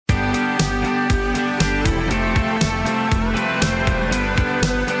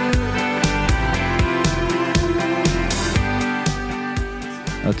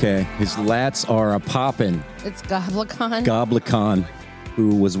Okay, his lats are a poppin'. It's Goblicon. Goblicon,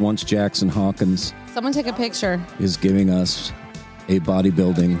 who was once Jackson Hawkins, Someone take a picture. is giving us a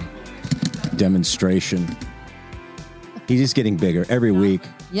bodybuilding demonstration. He's just getting bigger every week.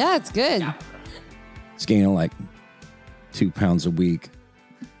 Yeah, it's good. He's gaining like 2 pounds a week.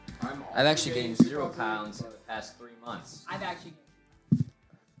 I've actually gained 0 pounds in the past 3 months.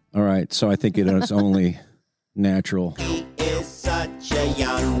 All right, so I think it is only natural. He is such a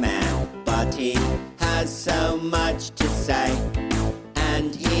young man, but he has so much to say.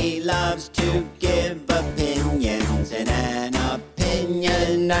 And he loves to give opinions in an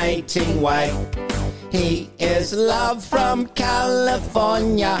opinionating way. He is loved from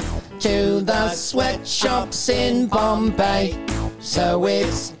California to the sweatshops in Bombay. So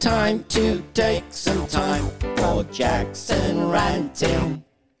it's time to take some time for Jackson ranting.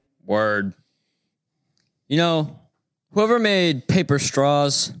 Word. You know, whoever made paper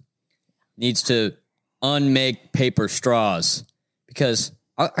straws needs to unmake paper straws. Because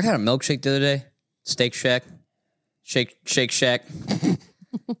I got a milkshake the other day. Steak Shack. Shake Shack.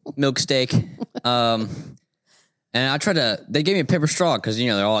 Milk steak. And I tried to, they gave me a paper straw because, you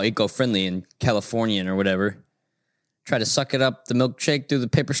know, they're all eco-friendly and Californian or whatever. Tried to suck it up, the milkshake through the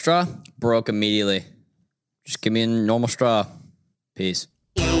paper straw. Broke immediately. Just give me a normal straw. Peace.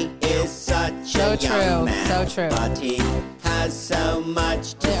 He is such So a true, young man, so true. but he has so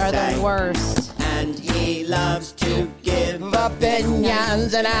much to They are say. the worst. And he loves to give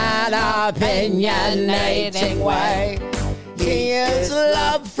opinions in an opinionating way. He is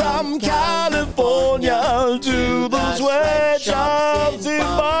loved from California to the sweatshops in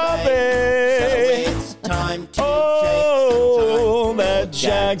Bombay. So it's time to take some time that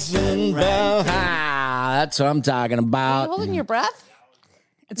Jackson Bell. That's what I'm talking Are you about. holding your breath?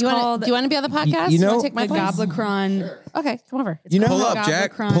 It's Do you called want to be on the podcast? you You know- want to take my the place? Goblicron. Okay, come over. You know, Pull up,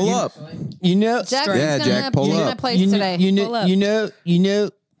 Jack. Goblicron. Pull up. you know, Jackson's Yeah, gonna Jack, pull take up. my place you know, today. you Pull up. know, you know.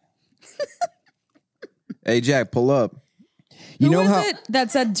 Hey, Jack, pull up. You Who know was how it that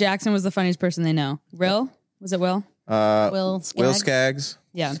said Jackson was the funniest person they know? Will? Was it Will? Will Will Skaggs. Skaggs.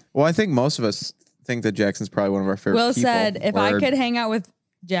 Yeah. Well, I think most of us think that Jackson's probably one of our favorite Will people. said if I Word. could hang out with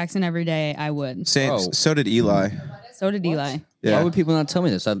Jackson every day, I would. Same, Oh. so did Eli. So did Eli. Yeah. Why would people not tell me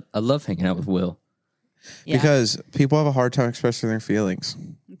this? I love hanging out with Will. Yeah, Because people have a hard time expressing their feelings.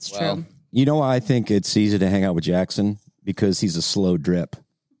 it's Well, true. You know why I think it's easy to hang out with Jackson? Because he's a slow drip.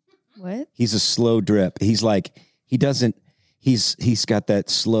 What? He's a slow drip. He's like, he's got that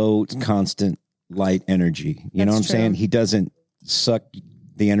slow, constant light energy. You know what I'm That's true. saying? He doesn't suck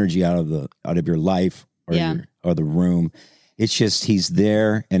the energy out of your life or Yeah. or the room. It's just he's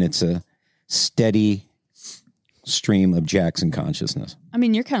there and it's a steady stream of Jackson consciousness. I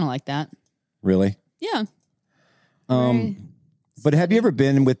mean, you're kind of like that. Really? Yeah. But have you ever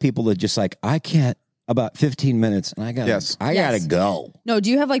been with people that just like, I can't about 15 minutes and I gotta Yes. Yes. go. No, do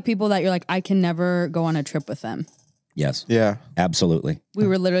you have like people that you're like, I can never go on a trip with them? Yes, Yeah. absolutely. We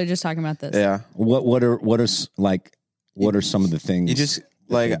were literally just talking about this. Yeah. What are some of the things You just, that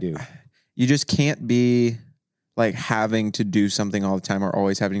like, they do? you just can't be like having to do something all the time or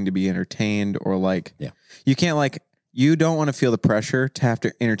always having to be entertained or like, Yeah. you can't like, you don't want to feel the pressure to have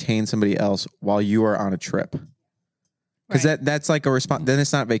to entertain somebody else while you are on a trip. Because Right. that's like a response. Then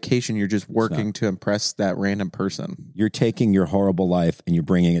it's not vacation. You're just working to impress that random person. You're taking your horrible life and you're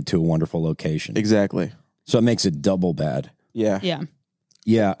bringing it to a wonderful location. Exactly. So it makes it double bad. Yeah. Yeah.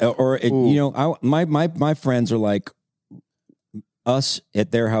 Yeah, or it, Ooh. you know, my friends are like us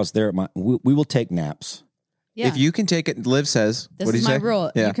at their house. There, we will take naps. Yeah. If you can take it, Liv says, This what do is you my say?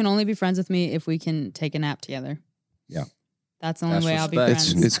 rule. Yeah. You can only be friends with me if we can take a nap together. Yeah. That's the only That's way I'll be respect.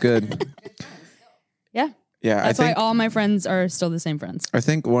 friends. It's good. Yeah. Yeah. That's I think, why all my friends are still the same friends. I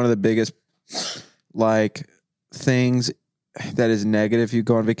think one of the biggest like things that is negative if you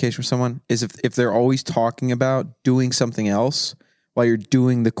go on vacation with someone is if they're always talking about doing something else while you're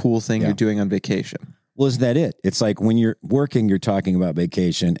doing the cool thing Yeah. you're doing on vacation. Well, isn't that it? It's like when you're working, you're talking about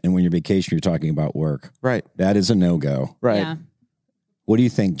vacation, and when you're vacation, you're talking about work. Right. That is a no-go. Right. Yeah. What do you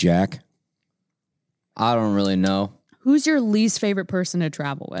think, Jack? I don't really know. Who's your least favorite person to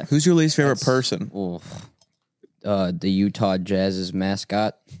travel with? Who's your least favorite person? Oof. The Utah Jazz's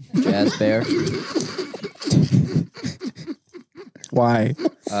mascot, Jazz Bear. Why?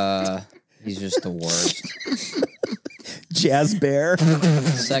 He's just the worst. Jazz Bear.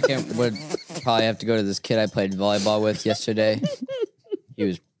 Second would probably have to go to this kid I played volleyball with yesterday.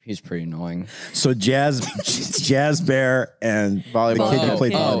 He's pretty annoying. So Jazz Bear and Volleyball. the kid you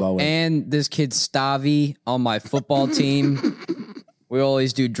played Oh, volleyball with. And this kid Stavi on my football team. We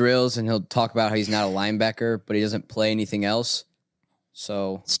always do drills, and he'll talk about how he's not a linebacker, but he doesn't play anything else.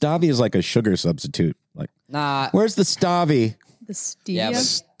 So Stavi is like a sugar substitute. Like, nah, where's the Stavi? The stevia. yeah, but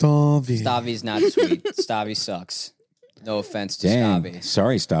Stavi's not sweet. Stavi sucks. No offense to Dang. Stavi.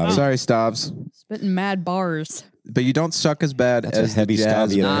 Sorry, Stavi. Sorry, Stobbs. Spitting mad bars. But you don't suck as bad That's a as heavy the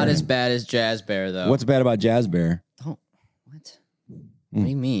Jazz Stavi. Not Yeah. as bad as Jazz Bear though. What's bad about Jazz Bear? What? What do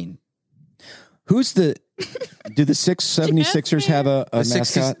you mean? Who's the? Do the 76ers have a The,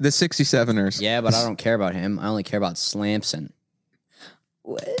 60, mascot? the 67ers. Yeah, but I don't care about him. I only care about Slamson.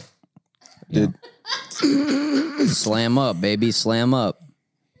 What? Dude, Slam up, baby, slam up.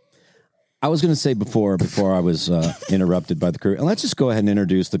 I was going to say before I was interrupted by the crew, and let's just go ahead and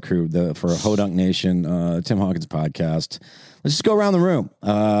introduce the crew for Hodunk Nation, Tim Hawkins podcast. Let's just go around the room.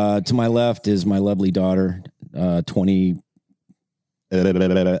 To my left is my lovely daughter, 20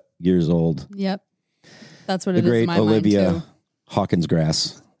 years old. Yep. That's what The it is in great my mind, Olivia too. Hawkins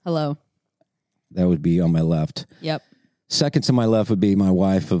Grass. Hello. That would be on my left. Yep. Second to my left would be my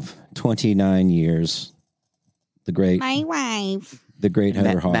wife of 29 years, the great wife. the great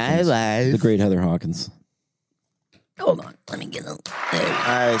Heather Hawkins. wife. The great Heather Hawkins. Hold on. Let me get a.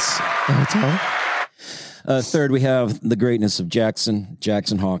 Nice. Third, we have the greatness of Jackson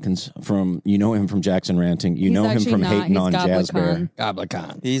Hawkins. You know him from Jackson Ranting. You He's know him actually from not. hating He's on Jazz Bear. Goblicon.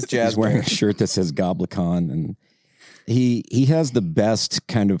 Goblicon. He's Jazz He's wearing Bear. a shirt that says Goblicon, and he has the best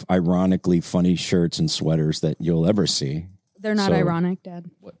kind of ironically funny shirts and sweaters that you'll ever see. They're not So- ironic, Dad.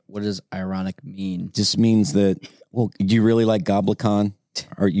 What does ironic mean? Just means that, well, do you really like Goblicon,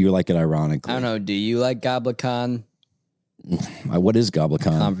 or you like it ironically? I don't know. Do you like Goblicon? What is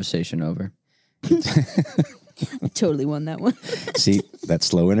Goblicon? Conversation over. I totally won that one. See, that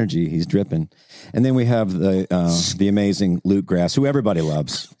slow energy. He's dripping. And then we have the amazing Luke Grass, who everybody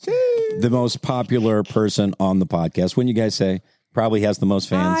loves. The most popular person on the podcast. Wouldn't you guys say? Probably has the most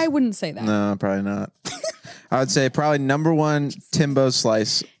fans. I wouldn't say that. No, probably not. I would say probably number one, Timbo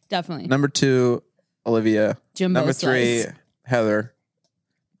Slice. Definitely. Number two, Olivia. Jimbo Number three, Slice. Heather.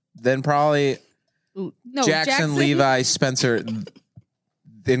 Then probably Ooh, no, Jackson, Levi, Spencer,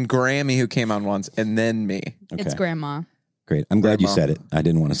 then Grammy, who came on once, and then me. Okay. It's Grandma. Great. I'm glad you Grandma. said it. I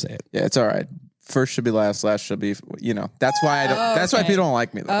didn't want to say it. Yeah, it's all right. First should be last. Last should be. That's why I don't. That's why okay. people don't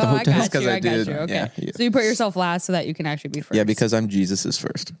like me. Though. Oh, I got Just 'cause you. I got do. you. Okay. Yeah, So you put yourself last so that you can actually be first. yeah, because I'm Jesus's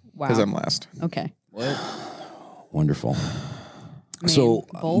first. Because Wow. I'm last. Okay. What? Wonderful. Man, So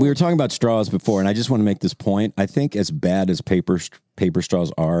bold. we were talking about straws before, and I just want to make this point. I think as bad as paper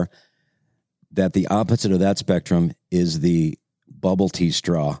straws are, that the opposite of that spectrum is the bubble tea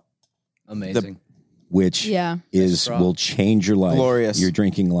straw, Amazing. which Yeah. is straw. will change your life. Glorious. Your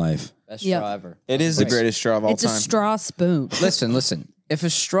drinking life. Best Yep. straw ever. It is the greatest straw of all It's time. a straw spoon. Listen. If a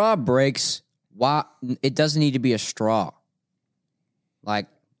straw breaks, why it doesn't need to be a straw. Like,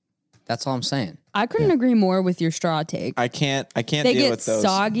 that's all I'm saying. I couldn't agree more with your straw take. I can't They deal get with those.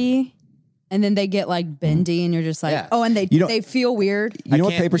 soggy and then they get like bendy and you're just like, Yeah. oh, and You don't- they feel weird. You know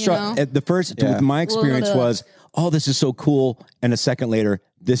what can't- paper you straw? know? At the first, Yeah. my experience Ugh. was, oh, this is so cool, and a second later,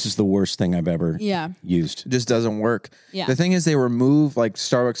 this is the worst thing I've ever Yeah. used. It just doesn't work. Yeah. The thing is, they remove, like,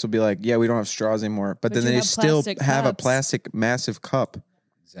 Starbucks will be like, yeah, we don't have straws anymore. But then you they have still plastic have a cups. plastic massive cup.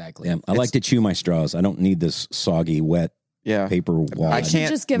 Exactly. Yeah, I like to chew my straws. I don't need this soggy, wet Yeah. paper wad. I You can't-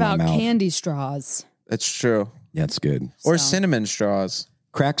 just give in my out mouth. candy straws. That's true. That's good. Or So- cinnamon straws,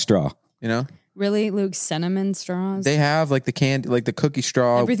 Crack straw. you know? Really, Luke? Cinnamon straws? They have, like, the candy, like the cookie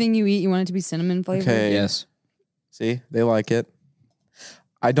straw. Everything you eat, you want it to be cinnamon flavored? Okay. Yes. See? They like it.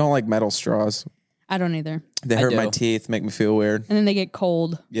 I don't like metal straws. I don't either. They I hurt my do. teeth, make me feel weird. And then they get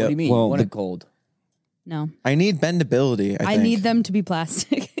cold. What do you Yep. mean? Well, you want the- it cold? No. I need bendability. I I think. need them to be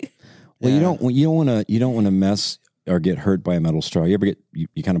plastic. Well, Yeah. you don't want to mess or get hurt by a metal straw. You ever get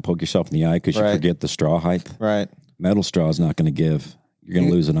you kind of poke yourself in the eye because you Right. forget the straw height. Right. Metal straw is not going to give. You're going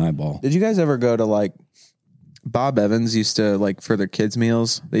to lose an eyeball. Did you guys ever go to, like, Bob Evans used to, like, for their kids'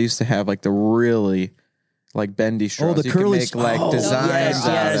 meals, they used to have, like, the really, like, bendy straws. the You could curly make, straw. like, Oh, designs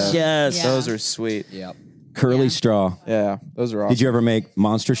out of. yes. Those are sweet. Yep. Curly Yeah. straw. Yeah, those are awesome. Did you ever make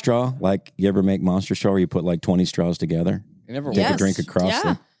monster straw? Like you ever make monster straw where you put like 20 straws together? You never Take Yes. a drink across Yeah.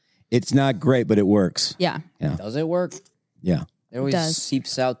 them. It's not great, but it works. Yeah. Does it work? Yeah, It always does.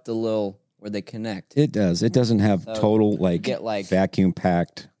 seeps out the little where they connect. it does. It doesn't have So total like, get, like- vacuum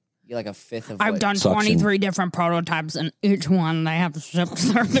packed. You get like a fifth of I've what- done Suction. 23 different prototypes, and each one they have shipped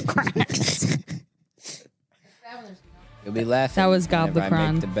through the cracks. You'll be laughing. That was whenever I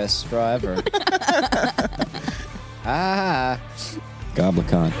Goblicon. make the best straw ever. Ah.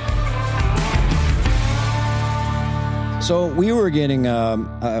 Goblicon. So we were getting,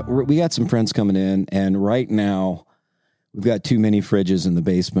 we got some friends coming in, and right now we've got too many fridges in the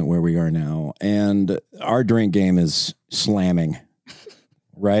basement where we are now, and our drink game is slamming.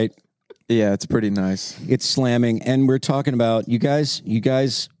 right? Yeah, it's pretty nice. It's slamming. And we're talking about you guys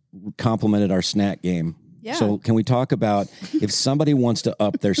complimented our snack game. Yeah. So can we talk about if somebody wants to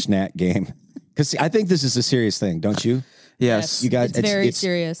up their snack game? Because I think this is a serious thing, don't you? Yes. You guys, It's very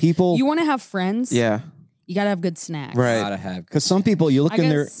serious. People, You want to have friends? Yeah. You got to have good snacks. Right. Gotta have. because some people, you look I in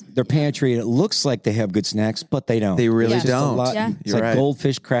guess- their pantry and it looks like they have good snacks, but they don't. They really Yes. Just a don't. lot- Yeah. It's You're like right.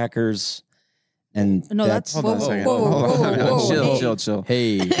 goldfish crackers, and No, that's Hold on a whoa, second. whoa, Hold on. whoa, Hold on. whoa, Chill, hey. chill.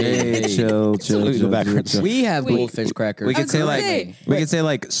 Hey, hey, Chill. Go backwards. We have Wait. goldfish crackers. We I could was say gonna like say- we could say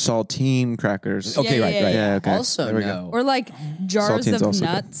like saltine crackers. Okay, Yeah, right, yeah, right. Yeah. Okay. Also, There we go. no. Or like jars Saltine's of also good.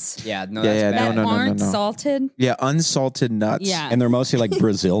 nuts Yeah, no, Yeah, that's yeah, bad. that no, aren't no. salted. Yeah, unsalted nuts. Yeah. And they're mostly like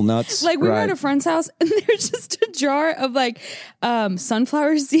Brazil nuts. Like we were Right. at a friend's house and there's just a jar of like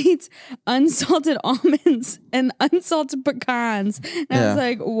sunflower seeds, unsalted almonds, and unsalted pecans. And I was Yeah.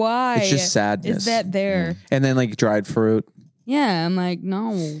 like, why? It's just sadness. Is that there? And then like dried fruit. Yeah, I'm like,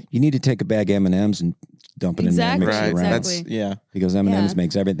 no. You need to take a bag of M&Ms and dump it Exactly, in there, mix it around. exactly. That's yeah. Because M&Ms Yeah.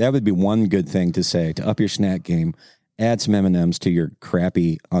 makes everything. That would be one good thing to say to up your snack game. Add some M&Ms to your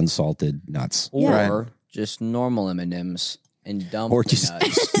crappy unsalted nuts. Or Right. just normal M&Ms and dump Or the just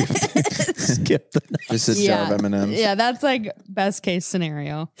nuts. skip the nuts. Just a jar of M&Ms. Yeah, that's like best case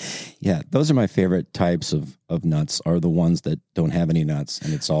scenario. Yeah, those are my favorite types of nuts are the ones that don't have any nuts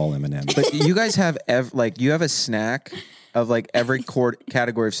and it's all M&Ms. But you guys have you have a snack of like every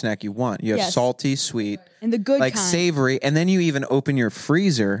category of snack you want. You have Yes. salty, sweet, And the good like kind. savory, and then you even open your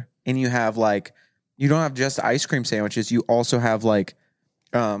freezer and you have like you don't have just ice cream sandwiches. You also have like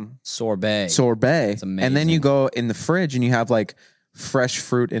Sorbet. sorbet, It's and then amazing. you go in the fridge and you have like fresh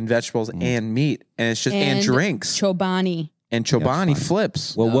fruit and vegetables and meat, and it's just and drinks Chobani. and Chobani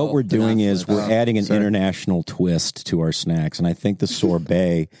flips. Well, what No, we're doing not is flip. we're adding an sorry. international twist to our snacks. And I think the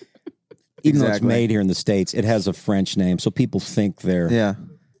sorbet, even though it's Exactly. made here in the States, it has a French name. So people think they're Yeah,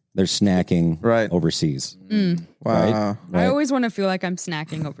 snacking Right. overseas. wow, I always want to feel like I'm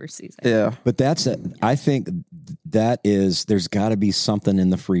snacking overseas. yeah, But I think that is, there's got to be something in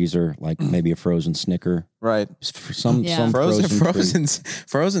the freezer, like maybe a frozen Snicker. right. Some Yeah. Frozen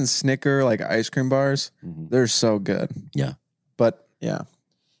frozen Snicker like ice cream bars. They're so good. Yeah. But yeah,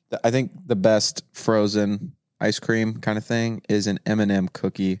 I think the best frozen ice cream kind of thing is an M&M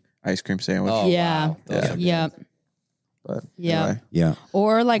cookie ice cream sandwich. Oh, Yeah. wow. Those are good. Yep. But Yeah. anyway. Yeah.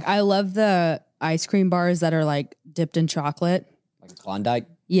 Or like I love the ice cream bars that are like dipped in chocolate. Like Klondike.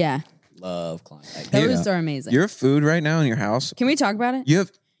 Yeah. Love Klondike. Those are amazing. Your food right now in your house, Can we talk about it?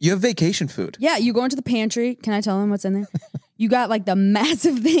 you have vacation food. Yeah, you go into the pantry. Can I tell them what's in there? You got like the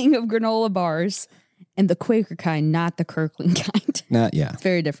massive thing of granola bars and the Quaker kind, not the Kirkland kind. Not, yeah. It's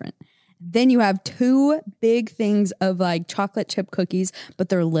very different. Then you have 2 big things of like chocolate chip cookies, but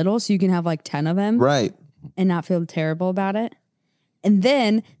they're little, so you can have like 10 of them Right. and not feel terrible about it. And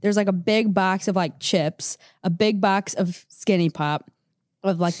then there's like a big box of like chips, a big box of Skinny Pop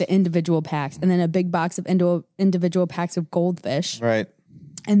of like the individual packs, and then a big box of individual packs of Goldfish. Right.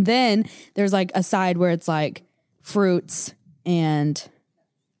 And then there's like a side where it's like fruits and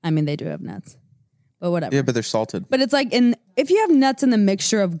I mean they do have nuts. But whatever. Yeah, but they're salted. But it's like if you have nuts in the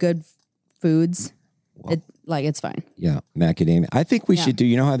mixture of good foods, it's fine. Yeah. Macadamia. I think we Yeah. should do,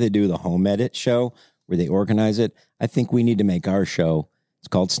 you know how they do the home edit show where they organize it? I think we need to make our show. It's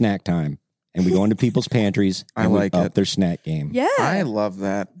called Snack Time. And we go into people's pantries I and like we up it. their snack game. Yeah. I love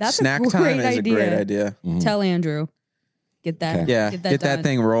that. That's a Snack time great is a great idea. idea. Tell Andrew. Get that. Okay. Yeah, Get get that done.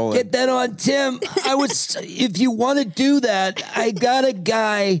 thing rolling. Get that on Tim. If you want to do that, I got a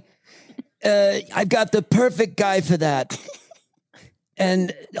guy. I've got the perfect guy for that.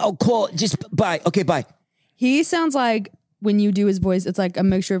 And I'll call just bye. Okay, bye. He sounds like when you do his voice, it's like a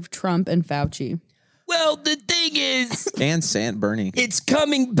mixture of Trump and Fauci. Well, the thing is, And Sant Bernie. it's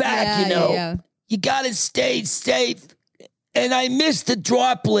coming back, you know. Yeah. You got to stay safe. And I miss the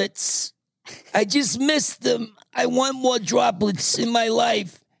droplets. I just miss them. I want more droplets in my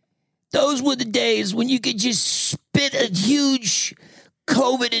life. Those were the days when you could just spit a huge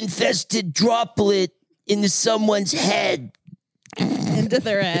COVID-infested droplet into someone's head. Into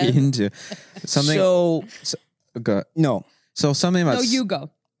their head. Into something. So, Go- No. so something about No, you go.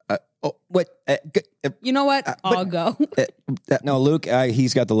 What? You know what? I'll go. No, Luke,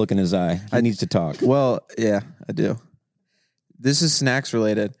 he's got the look in his eye. He needs to talk. Well, yeah, I do. This is snacks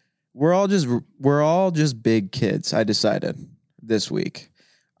related. We're all just big kids. I decided this week.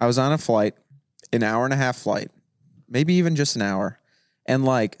 I was on a flight, an hour and a half flight, maybe even just an hour, and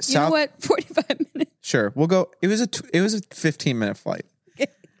like You know what? 45 minutes. Sure, we'll go. It was a 15-minute flight.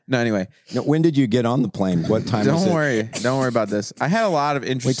 No, anyway, No, when did you get on the plane? What time was it? don't worry about this. I had a lot of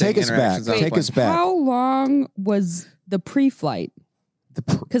Wait, interesting take us back. interactions. on the Take plane. us back. How long was the pre-flight?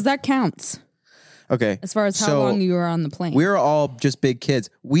 Because that counts Okay. as far as how So, long you were on the plane. We're all just big kids.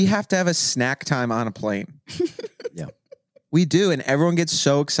 We have to have a snack time on a plane. Yeah. We do, and everyone gets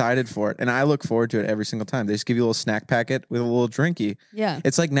so excited for it. And I look forward to it every single time. They just give you a little snack packet with a little drinky. Yeah.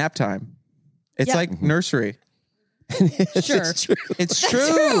 It's like nap time. It's Yeah. like nursery. Sure. It's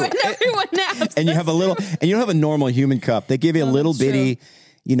true. And everyone naps. And you have a little, and you don't have a normal human cup. They give you a little that's bitty,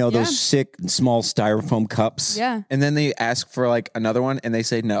 you know, Yeah. those sick small styrofoam cups. Yeah. And then they ask for like another one, and they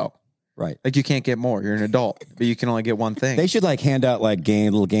say no. Right. Like you can't get more. You're an adult, but you can only get one thing. They should like hand out like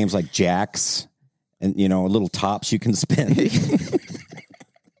little games like jacks and, you know, little tops you can spin.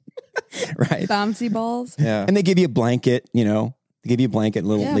 Right. Bouncy balls. yeah. And they give you a blanket, you know, they give you a blanket,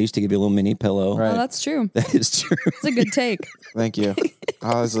 little, Yeah. they used to give you a little mini pillow. Right. Oh, that's true. That is true. It's a good take. Thank you.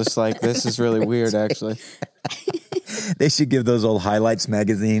 I was just like, this is really weird, actually. They should give those old highlights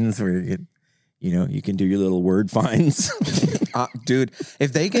magazines where you know, you can do your little word finds. Dude,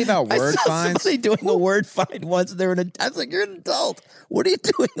 if they gave out word I saw finds, somebody doing a word find once. They were I was like, you're an adult. What are you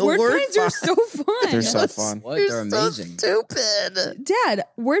doing? A Word word finds are so fun. they're so fun. What? They're amazing. stupid. Dad,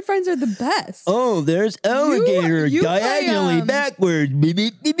 word finds are the best. Oh, there's alligator you play, diagonally backwards. Beep,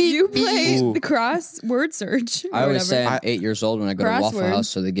 beep, beep, beep, You beep. play Ooh. the cross word search. I always say I'm I- 8 years old when I go to Waffle Crossword. House,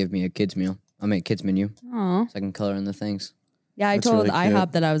 so they give me a kids meal. I mean, kids menu, Aw. so I can color in the things. Yeah, I That's told really cute.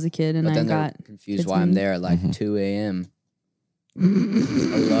 IHOP that I was a kid and But I then got they're confused kids why I'm menu. there at like 2 a.m.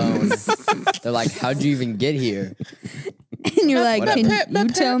 alone. They're like, "How'd you even get here?" and you're like, What up? can you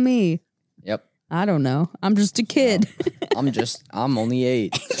tell me? Yep, I don't know. I'm just a kid. I'm only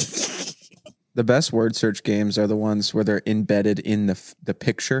 8. The best word search games are the ones where they're embedded in the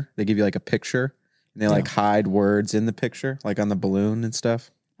picture. They give you like a picture, and they like hide words in the picture, like on the balloon and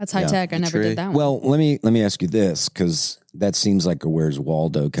stuff. That's high Yeah. tech. I never Tree. did that one. Well, let me ask you this, because that seems like a Where's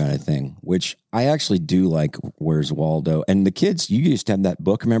Waldo kind of thing, which I actually do like Where's Waldo. And the kids, you used to have that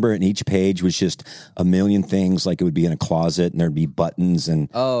book, remember? And each page was just a million things, like it would be in a closet and there'd be buttons and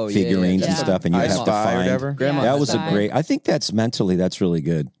Oh, yeah, figurines yeah, and yeah. stuff, and you I have to Spy or find. whatever. Grandma. That was a Spy. great. I think that's really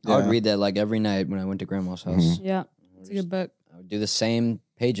good. I would Yeah. read that like every night when I went to Grandma's house. Yeah, it's a good book. I would do the same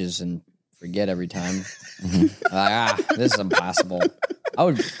pages and forget every time. This is impossible. I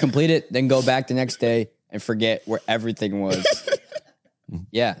would complete it, then go back the next day and forget where everything was.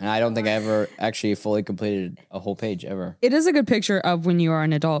 Yeah, and I don't think I ever actually fully completed a whole page ever. It is a good picture of when you are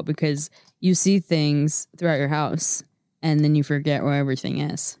an adult because you see things throughout your house and then you forget where everything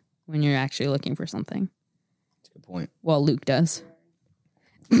is when you're actually looking for something. That's a good point. Well, Luke does.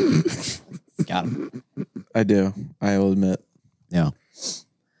 Got him. I do. I will admit. Yeah.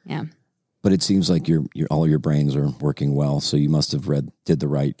 Yeah. But it seems like your all your brains are working well, so you must have did the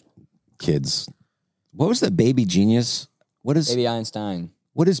right kids. What was that Baby Genius? What is Baby Einstein.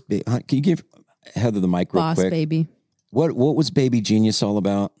 what is can you give Heather the mic real Boss quick? baby. What was Baby Genius all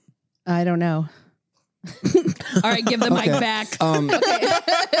about? I don't know. All right, give the mic back.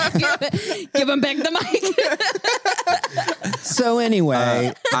 Give him back the mic. So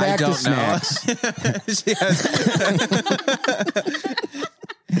anyway, back to snacks.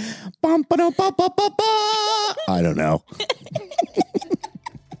 Bum, ba-dum, ba, ba, ba, ba. I don't know.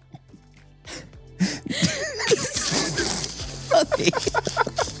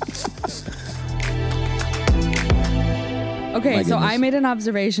 Okay, My so I goodness. made an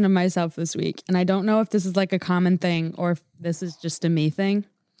observation of myself this week, and I don't know if this is like a common thing or if this is just a me thing.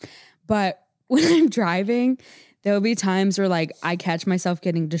 But when I'm driving, there will be times where like I catch myself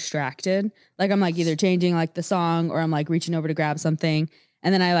getting distracted. Like I'm like either changing like the song or I'm like reaching over to grab something,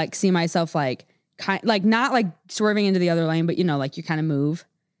 and then I like see myself like like not like swerving into the other lane, but you know, like you kind of move.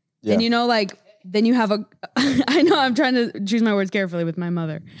 Yeah. And you know, like then you have a I know I'm trying to choose my words carefully with my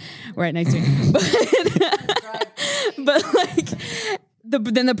mother right next to me. But like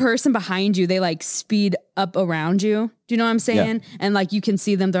then the person behind you, they like speed up around you. Do you know what I'm saying? And like you can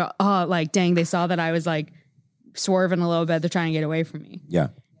see them, they're like, dang, they saw that I was like swerving a little bit. They're trying to get away from me. Yeah.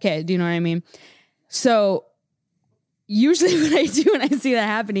 Okay, do you know what I mean? So usually what I do when I see that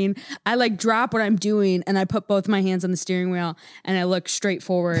happening, I like drop what I'm doing and I put both my hands on the steering wheel and I look straight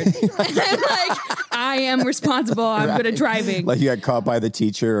forward. And I'm like, I am responsible. I'm good at driving. Like you got caught by the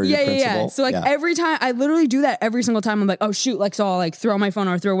teacher or your principal. So like every time, I literally do that every single time. I'm like, oh shoot, like so I'll like throw my phone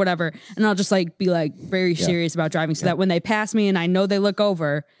or throw whatever, and I'll just like be like very serious about driving, so that when they pass me and I know they look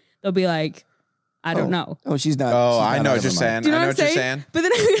over, they'll be like, I don't know. Oh, she's not. Oh, she's I not know out what of you're her saying. mind. Do you know I know what what I'm you're saying? saying. But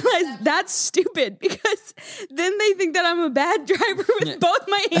then I realized that's stupid because then they think that I'm a bad driver with both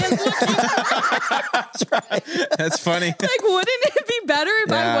my hands looking. That's funny. Like, wouldn't it be better if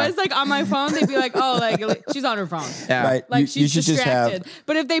Yeah. I was like on my phone? They'd be like, oh, like she's on her phone. Yeah. Right. Like you she's should just distracted. have.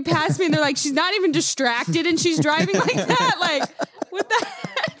 But if they pass me and they're like, she's not even distracted and she's driving like that, like What the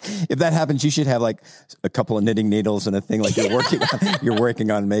heck? If that happens, you should have like a couple of knitting needles and a thing like you're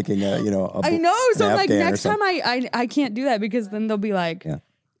working on making a, I know. So an I'm like, Afghan or next time something. I can't do that because then they'll be like,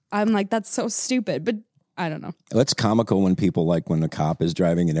 I'm like, that's so stupid. But I don't know. It's comical when people like when the cop is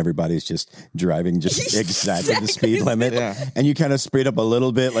driving and everybody's just driving just exactly the speed limit. Yeah. And you kind of speed up a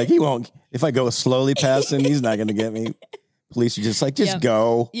little bit. Like he won't, if I go slowly past him, he's not going to get me. Police are just like,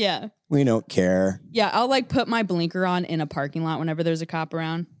 go. Yeah. We don't care. Yeah. I'll like put my blinker on in a parking lot whenever there's a cop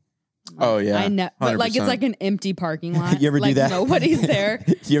around. Oh yeah, I know, but like it's 100%. like an empty parking lot. You ever do like, that? Nobody's there.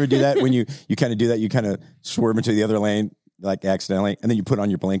 You ever do that when you kind of do that? You kind of swerve into the other lane, like accidentally, and then you put on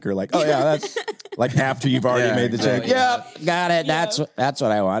your blinker, like, oh yeah, that's like after you've already Yeah, made the change. exactly. Yep, got it. That's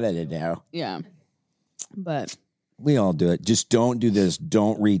what I wanted to do. Yeah. But We all do it. Just don't do this.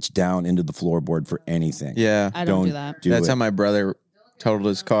 Don't reach down into the floorboard for anything. Yeah, I don't do that. Do that's it. how my brother totaled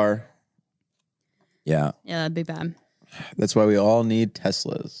his car. Yeah. Yeah, that'd be bad. That's why we all need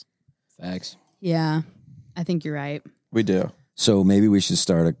Teslas. Facts. Yeah. I think you're right. We do. So maybe we should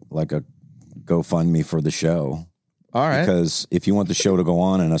start a GoFundMe for the show. All right. Because if you want the show to go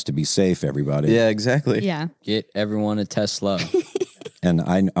on and us to be safe, everybody. Yeah, exactly. Yeah. Get everyone a Tesla. And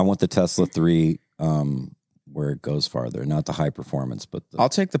I want the Tesla 3 where it goes farther, not the high performance, but I'll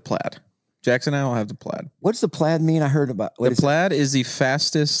take the Plaid. Jackson and I will have the Plaid. what's the Plaid mean? I heard about The Plaid is the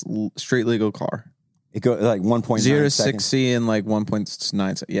fastest street legal car. It goes like 1.9 0 to seconds. 60 in like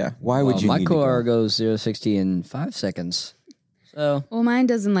 1.9. Yeah. Why would you? My need to car go? goes 0 to 60 in 5 seconds. So Well, mine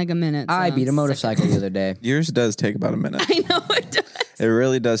does in like a minute. So I beat a I'm motorcycle the other day. Yours does take about a minute. sick. I know it does. It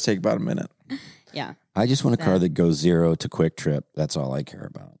really does take about a minute. Yeah. I just want a car that goes 0 to Quick Trip. That's all I care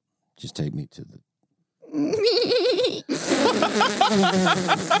about. Just take me to the.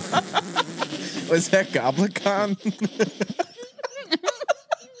 Was that Goblicon?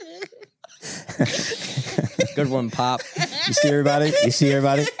 Good one, Pop. You see everybody? You see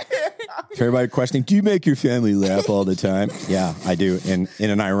everybody? Everybody questioning, do you make your family laugh all the time? Yeah, I do, in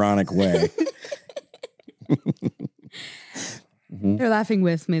an ironic way. They're laughing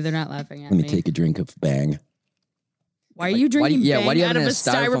with me. They're not laughing at Let me me. take a drink of Bang. Why are you drinking yeah, why do you Bang have it out in of a a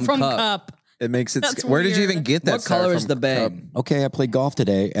styrofoam styrofoam cup? cup? It makes it. That's Where did you weird. even get that? What color is styrofoam the cup? bag? Okay, I played golf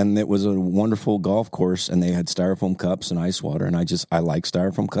today, and it was a wonderful golf course, and they had styrofoam cups and ice water, and I like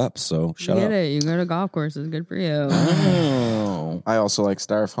styrofoam cups, so shut Get up. it. You go to golf courses. Good for you. Oh. I also like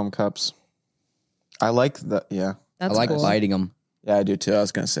styrofoam cups. I like the I That's like cool. biting them. Yeah, I do too. I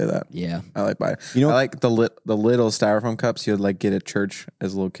was gonna say that. Yeah. I like buying. You know- I like the little styrofoam cups you would like get at church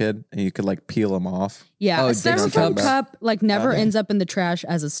as a little kid, and you could like peel them off. Yeah, Oh, a Dixie styrofoam cups? cup like never ends up in the trash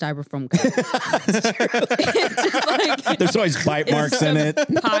as a styrofoam cup. It's just like There's always bite marks in it.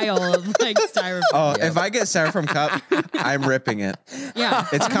 pile of like styrofoam. Oh, if I get styrofoam cup, I'm ripping it. Yeah,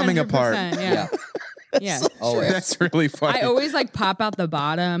 It's coming apart. 100%, Yeah. Yeah, yeah. Always. That's really funny. I always like pop out the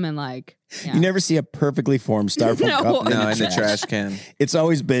bottom and like. Yeah. You never see a perfectly formed styrofoam No. cup. no, in the trash can. It's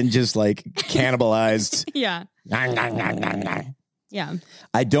always been just like cannibalized. Yeah, yeah.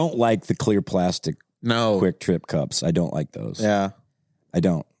 I don't like the clear plastic No. Quick Trip cups. I don't like those. Yeah. I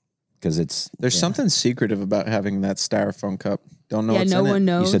don't. Because it's. There's something secretive about having that styrofoam cup. Don't know Yeah, what's no in one it.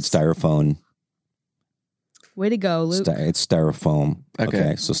 knows. You said styrofoam. Way to go, Luke. It's styrofoam. Okay.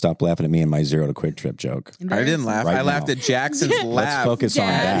 Okay. So stop laughing at me and my 0 to Quick Trip joke. I didn't laugh. Right I laughed now. at Jackson's Let's laugh. focus on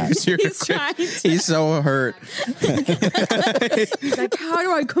Dad. that. He's trying to. He's so hurt. He's like, how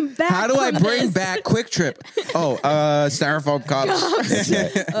do I come back? How do I from bring this? back Quick Trip? Oh, styrofoam cups.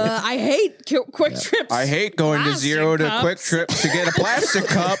 I hate Quick Trips. I hate going to Plastic 0 to cups. Quick Trip to get a plastic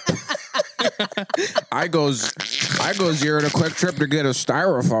cup. I go 0 to Quick Trip to get a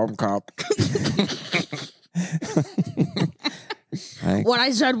styrofoam cup. What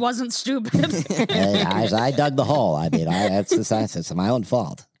I said wasn't stupid. Hey, I dug the hole. I mean, it's my own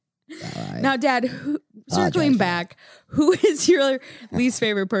fault. Now, Dad, circling back, who is your least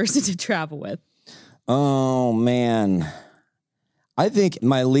favorite person to travel with? Oh, man. I think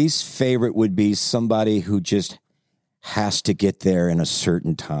my least favorite would be somebody who just has to get there in a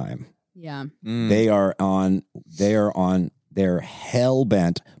certain time. Yeah. They're hell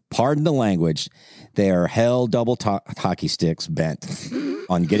bent. Pardon the language. They are hell double hockey sticks bent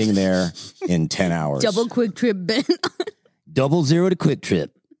on getting there in 10 hours. Double Quick Trip Ben. Double 0 to Quick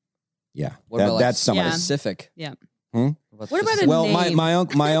Trip. Yeah, What about, like, that's somebody. Yeah. Specific. Yeah. Hmm? What about a Well, name? my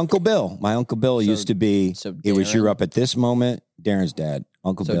Uncle Bill. My Uncle Bill used to be. so It was Darren- you're up at this moment. Darren's dad,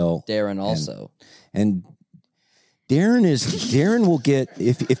 Uncle So Bill, Darren also. and Darren will get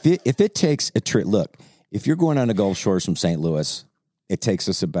if it takes a trip. Look, if you're going on the Gulf Shores from St. Louis, it takes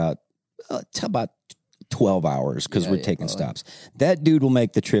us about 12 hours because we're taking stops. That dude will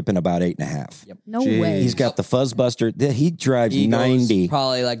make the trip in about 8.5. Yep. No Jeez. way. He's got the Fuzzbuster. He drives He goes 90.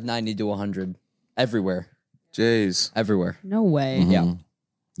 probably like 90 to 100 everywhere. Jeez. Everywhere. No way. Yeah.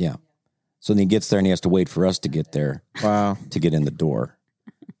 Yeah. So then he gets there and he has to wait for us to get there Wow. to get in the door.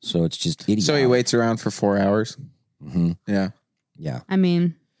 So it's just idiotic. So he waits around for 4 hours. Mhm. Yeah. Yeah. I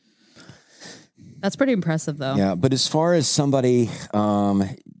mean, that's pretty impressive, though. Yeah. But as far as somebody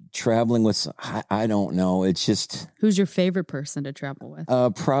traveling with, I don't know. It's just Who's your favorite person to travel with?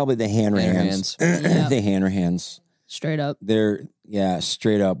 probably the Hanrahans. Yep. The Hanrahans. Straight up. They're,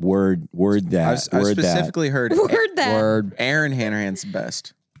 straight up word that. I word that. specifically heard Word that. Word. Aaron Hanrahan's the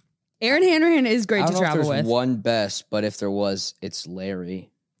best. Aaron Hanrahan is I great don't to know if travel there's with. one best, but if there was, it's Larry.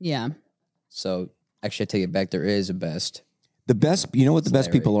 Yeah. So actually, I take it back. There is a best. The best, you know what the best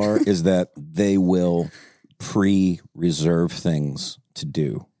Larry. people are is that they will pre-reserve things to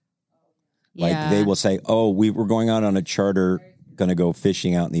do. Like Yeah. they will say, "Oh, we're going out on a charter, going to go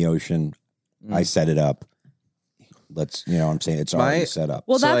fishing out in the ocean. I set it up. Let's, you know what I'm saying? It's already set up."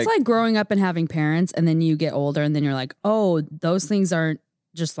 Well, So, that's like- like growing up and having parents, and then you get older, and then you're like, oh, those things aren't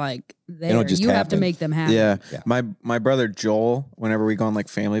just like there. don't just You have to happen. make them happen. Yeah. Yeah. My brother Joel, whenever we go on like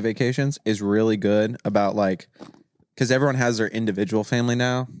family vacations, is really good about like, because everyone has their individual family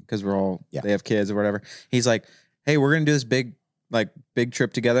now because we're all they have kids or whatever. He's like, hey, we're gonna do this big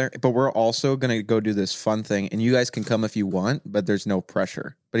trip together, but we're also gonna go do this fun thing, and you guys can come if you want, but there's no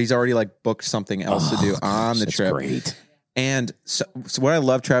pressure. But he's already like booked something else to do on the That's trip. great. And so what I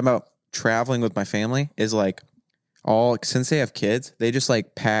love about traveling with my family is like since they have kids, they just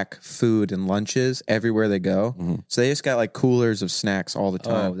like pack food and lunches everywhere they go. So they just got like coolers of snacks all the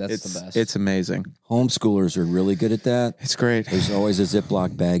time. Oh, that's the best. It's amazing. Homeschoolers are really good at that. It's great. There's always a Ziploc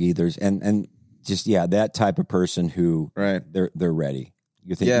baggie. There's and just that type of person who Right. they're ready.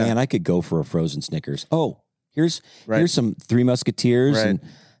 You think, Yeah. man, I could go for a frozen Snickers. Oh, here's Right. some Three Musketeers Right. and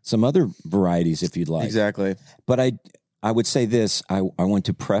some other varieties if you'd like. Exactly. But I would say this. I want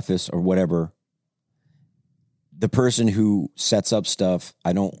to preface or whatever. The person who sets up stuff,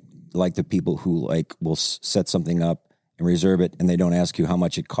 I don't like the people who like will set something up and reserve it, and they don't ask you how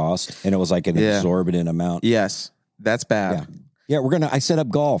much it costs, and it was like an Yeah. exorbitant amount. Yes. That's bad. Yeah, I set up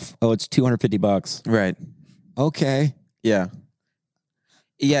golf. Oh, it's $250. Right. Okay. Yeah.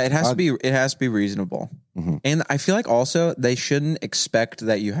 Yeah, it has to be reasonable. Mhm. And I feel like also they shouldn't expect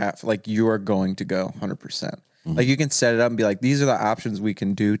that you are going to go 100%. Like you can set it up and be like, these are the options we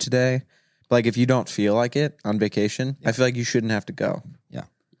can do today. But like if you don't feel like it on vacation, I feel like you shouldn't have to go. Yeah.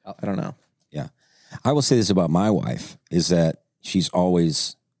 I don't know. Yeah. I will say this about my wife is that she's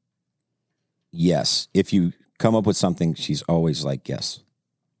always yes. If you come up with something, she's always like yes.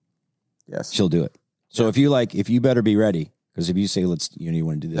 Yes. She'll do it. So if you better be ready, because if you say you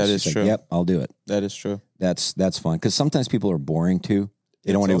want to do this, That is she's true. like, yep, I'll do it. That is true. That's fun because sometimes people are boring too.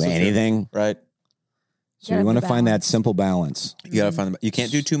 They don't want to do also true. anything. Right. So we Gotta want to be find that balanced. simple balance. You gotta find them. You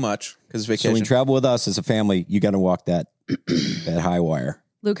can't do too much because So when vacation. you travel with us as a family, you got to walk that high wire.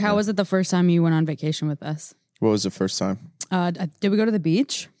 Luke, how was it the first time you went on vacation with us? What was the first time? Did we go to the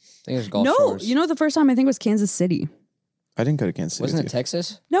beach? I think it was Gulf No. Shores. You know, the first time I think was Kansas City. I didn't go to Kansas City. Wasn't it with you.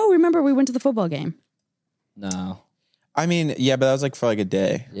 Texas? No, remember we went to the football game. No. I mean, yeah, but that was like for like a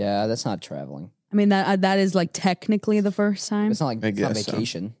day. Yeah, that's not traveling. I mean, that is like technically the first time. It's not like I it's not guess so.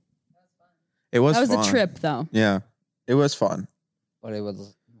 vacation, It was. That was fun. a trip, though. Yeah, it was fun. but it was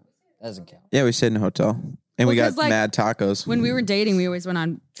that doesn't count. Yeah, we stayed in a hotel and we Well, got 'cause, like, mad tacos. When we were dating, we always went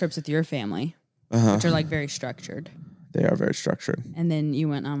on trips with your family, Uh-huh. which are like very structured. They are very structured. And then you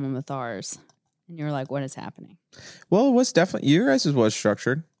went on one with ours, and you were like, "What is happening? Well, it was definitely your guys' was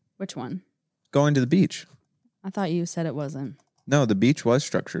structured. Which one?" Going to the beach. I thought you said it wasn't. No, the beach was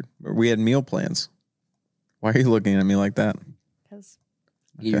structured. We had meal plans. Why are you looking at me like that? Because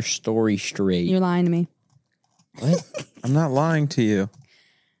Get your story straight. you're lying to me. What? I'm not lying to you.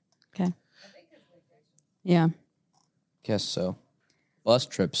 Okay. Yeah, Guess so. Bus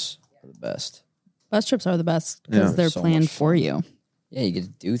trips are the best. bus trips are the best because Yeah. they're So planned much for fun. you. Yeah, you get to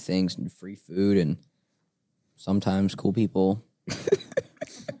do things and free food and sometimes cool people.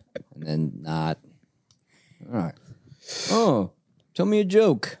 And then not. All right. Oh, tell me a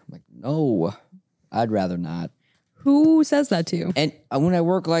joke. I'm like, no, I'd rather not. Who says that to you? And when I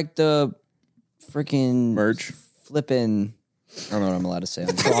work like the freaking Merch. flipping, I don't know what I'm allowed to say.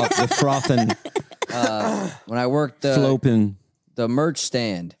 The frothing, When I work the floping. merch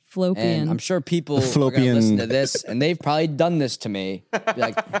stand. Flopian. And I'm sure people The are going to Flopian. listen to this, and they've probably done this to me. Be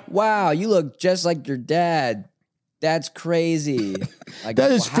like, wow, you look just like your dad. That's crazy. Like,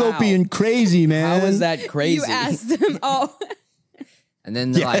 That is how? floppy and crazy, man. How is that crazy? You asked them. Oh, And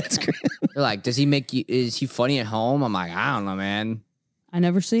then they're Yeah, like, it's great. they're like, does he make you? Is he funny at home? I'm like, I don't know, man. I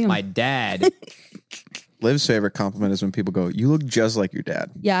never see him. My dad. Liv's favorite compliment is when people go, "You look just like your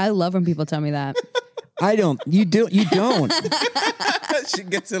dad." Yeah, I love when people tell me that. I don't. You don't. You don't. She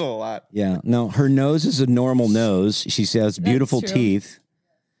gets it a lot. Yeah. No, her nose is a normal nose. She has beautiful true. teeth.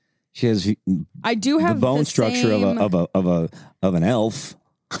 She has I do the have bone structure same, of an elf.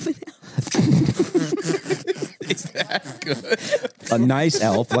 Is that good? A nice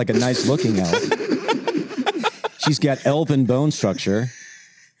elf, like a nice looking elf. She's got elven bone structure.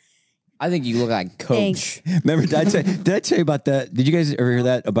 I think you look like Coach. Remember, did I tell you about that? Did you guys ever hear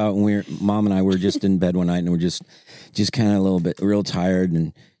that about when Mom and I were just in bed one night and we're just kind of a little bit real tired,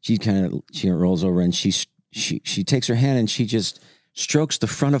 and she rolls over and she takes her hand and she just strokes the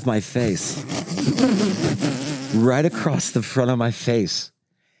front of my face, right across the front of my face.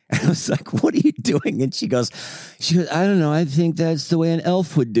 And I was like, "What are you doing?" And she goes, "I don't know. I think that's the way an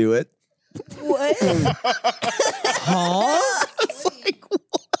elf would do it." What? Huh? I was like, "What?"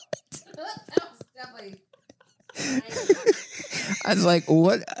 I was like,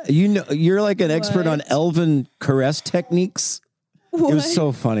 "What? You're like an expert on elven caress techniques." What? It was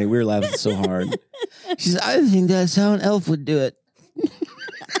so funny. We were laughing so hard. She said, "I think that's how an elf would do it."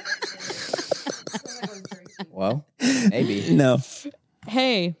 Well, maybe. No.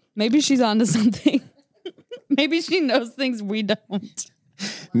 Hey, maybe she's onto something. Maybe she knows things we don't.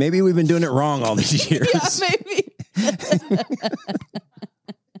 Maybe we've been doing it wrong all these years. Yeah, maybe.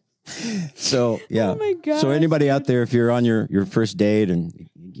 So, yeah. Oh my gosh. So anybody out there, if you're on your first date and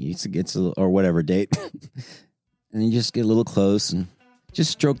it's or whatever date, and you just get a little close and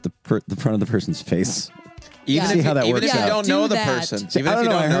just stroke the front of the person's face. Even Yeah. if See how that even works if you out. don't Do know the that. person. See, Even I if don't you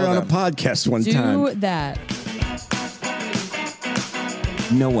know. don't I heard know on a them. podcast one Do time. that.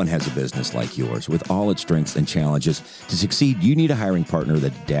 No one has a business like yours. With all its strengths and challenges, to succeed, you need a hiring partner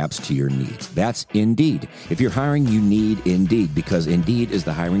that adapts to your needs. That's Indeed. If you're hiring, you need Indeed, because Indeed is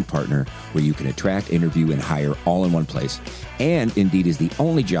the hiring partner where you can attract, interview, and hire all in one place. And Indeed is the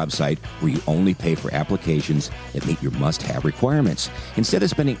only job site where you only pay for applications that meet your must-have requirements. Instead of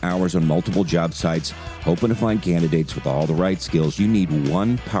spending hours on multiple job sites hoping to find candidates with all the right skills, you need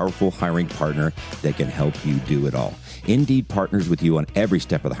one powerful hiring partner that can help you do it all. Indeed partners with you on every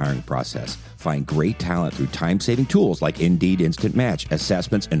step of the hiring process. Find great talent through time-saving tools like Indeed Instant Match,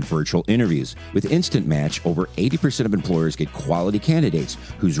 assessments, and virtual interviews. With Instant Match, over 80% of employers get quality candidates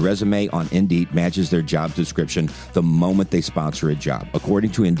whose resume on Indeed matches their job description the moment they sponsor a job,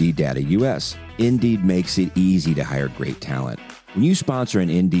 according to Indeed Data US. Indeed makes it easy to hire great talent. When you sponsor an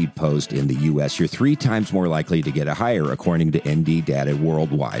Indeed post in the U.S., you're 3 times more likely to get a hire, according to Indeed data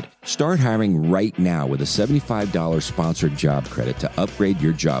worldwide. Start hiring right now with a $75 sponsored job credit to upgrade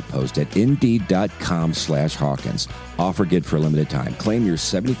your job post at Indeed.com/Hawkins. Offer good for a limited time. Claim your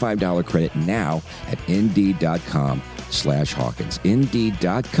 $75 credit now at Indeed.com/Hawkins.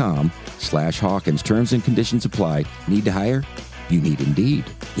 Indeed.com/Hawkins. Terms and conditions apply. Need to hire? You need Indeed.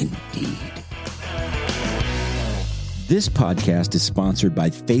 Indeed. This podcast is sponsored by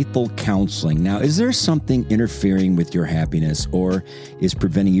Faithful Counseling. Now, is there something interfering with your happiness or is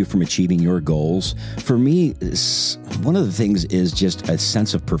preventing you from achieving your goals? For me, one of the things is just a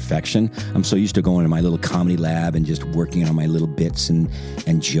sense of perfection. I'm so used to going to my little comedy lab and just working on my little bits and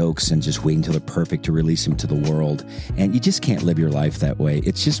jokes and just waiting until they're perfect to release them to the world. And you just can't live your life that way.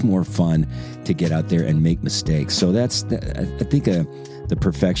 It's just more fun to get out there and make mistakes. So I think the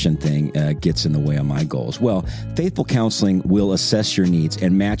perfection thing gets in the way of my goals. Well, Faithful Counseling will assess your needs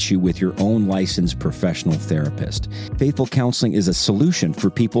and match you with your own licensed professional therapist. Faithful Counseling is a solution for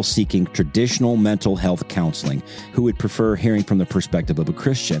people seeking traditional mental health counseling who would prefer hearing from the perspective of a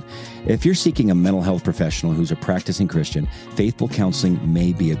Christian. If you're seeking a mental health professional who's a practicing Christian, Faithful Counseling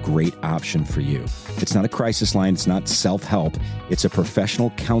may be a great option for you. It's not a crisis line. It's not self-help. It's a professional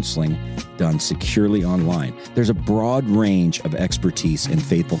counseling done securely online. There's a broad range of expertise in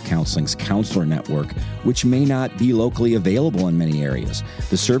Faithful Counseling's counselor network, which may not be locally available in many areas.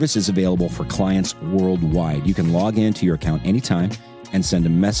 The service is available for clients worldwide. You can log into your account anytime and send a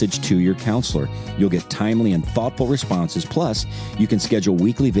message to your counselor. You'll get timely and thoughtful responses. Plus, you can schedule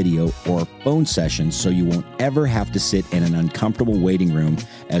weekly video or phone sessions so you won't ever have to sit in an uncomfortable waiting room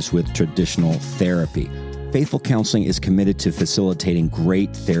as with traditional therapy. Faithful Counseling is committed to facilitating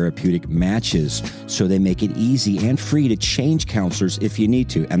great therapeutic matches, so they make it easy and free to change counselors if you need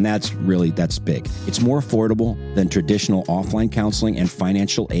to, and that's big. It's more affordable than traditional offline counseling, and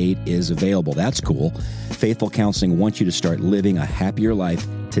financial aid is available. That's cool. Faithful Counseling wants you to start living a happier life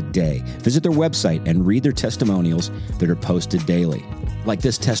today. Visit their website and read their testimonials that are posted daily. like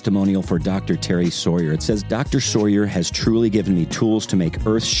this testimonial for Dr. Terry Sawyer. It says, Dr. Sawyer has truly given me tools to make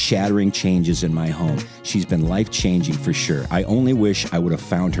earth-shattering changes in my home. She's been life-changing for sure. I only wish I would have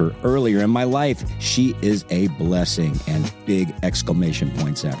found her earlier in my life. She is a blessing, and big exclamation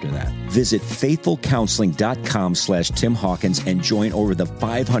points after that. Visit faithfulcounseling.com/Tim Hawkins and join over the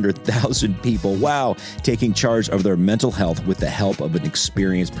 500,000 people, wow, taking charge of their mental health with the help of an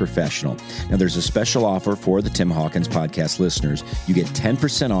experienced professional. Now, there's a special offer for the Tim Hawkins podcast listeners. You get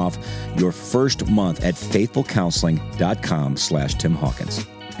 10% off your first month at faithfulcounseling.com/Tim Hawkins.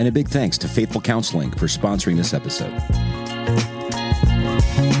 And a big thanks to Faithful Counseling for sponsoring this episode.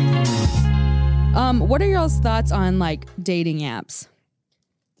 What are y'all's thoughts on like dating apps?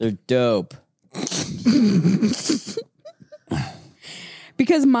 They're dope.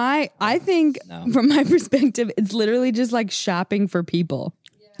 Because I think from my perspective, it's literally just like shopping for people.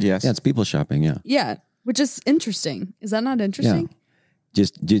 Yes. Yeah, it's people shopping, yeah. Yeah, which is interesting. Is that not interesting?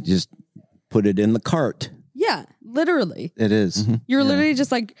 Just put it in the cart. Yeah, literally. It is. You're literally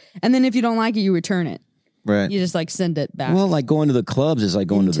just like, and then if you don't like it, you return it. Right. You just like send it back. Well, like going to the clubs is like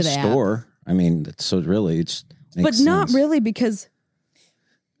going Into to the the app. store. I mean, so really, it's but makes not sense. really because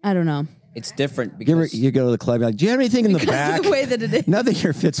I don't know. It's different You, because you go to the club, you're like, do you have anything in the back? Because of the way that it is. Nothing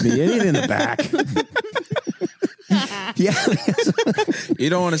here fits me. Anything in the back? Yeah. You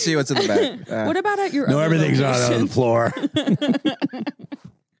don't want to see what's in the back. What about at your No, other everything's on location? the floor.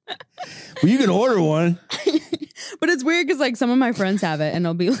 Well, you can order one. But it's weird because like some of my friends have it and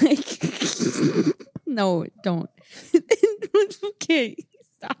they'll be like, no, don't. Okay,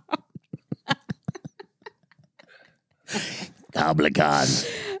 stop. Goblicon.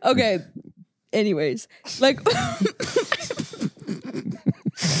 Okay. Anyways, like,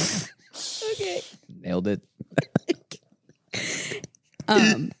 okay. nailed it.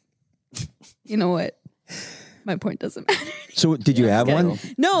 You know what? My point doesn't matter. So, did you have one?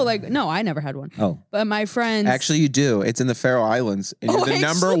 No, I never had one. Oh, But my friends. Actually, you do. It's in the Faroe Islands. And you're Oh, the I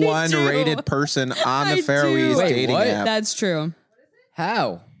number actually one do. rated person on the I Faroese do. Wait, dating what? app. That's true.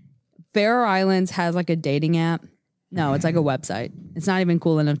 How? Faroe Islands has like a dating app. No, it's like a website. It's not even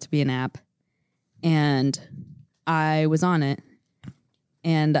cool enough to be an app. And I was on it.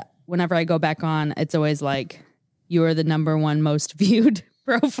 And whenever I go back on, it's always like, you are the number one most viewed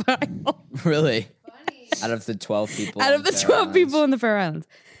profile Really? Out of the 12 people. out of on the Faroe 12 Islands. people in the Faroe Islands.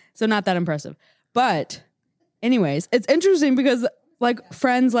 So not that impressive. But anyways, it's interesting because like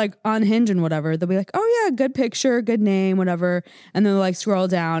friends like on Hinge and whatever, they'll be like, oh yeah, good picture, good name, whatever. And then they'll like scroll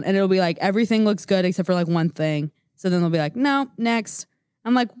down and it'll be like, everything looks good except for like one thing. So then they'll be like, no, next.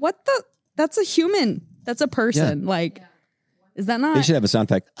 I'm like, what the? That's a human. That's a person. Like, is that not? they should have a sound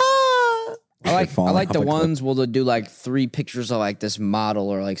effect. I like falling the off a cliff. ones where they'll do like 3 pictures of like this model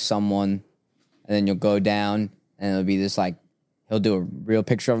or like someone, and then you'll go down and it'll be this like he'll do a real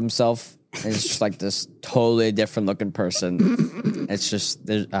picture of himself, and it's just like this totally different looking person. It's just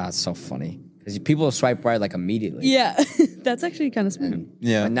it's so funny because people swipe right like immediately. Yeah, that's actually kind of smart.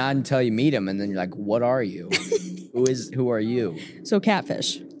 Yeah. But not until you meet him, and then you're like, "What are you? Who are you?" So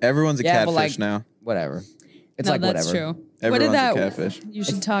catfish. Everyone's a Yeah, but, catfish like, now. Whatever. It's No, like that's whatever. true. Everyone's what a did that? catfish. You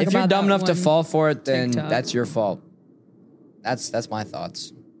should talk If about you're dumb that enough to one. fall for it, then TikTok. that's your fault. That's my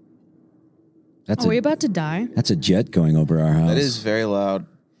thoughts. That's Are we a, about to die? that's a jet going over our house. That is very loud.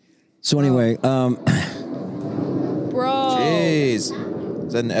 So anyway, Bro. Jeez.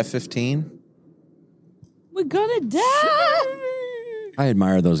 Is that an F-15? We're gonna die. I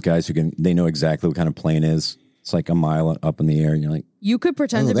admire those guys they know exactly what kind of plane is. It's like a mile up in the air, and you're like, You could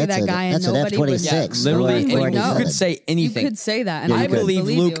pretend to be that's that a- guy and that's an nobody would. F-26. Literally, No one would you know. could say You anything. could say that, and Yeah, you I I could. believe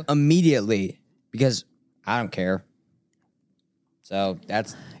believe Luke you. immediately because I don't care. So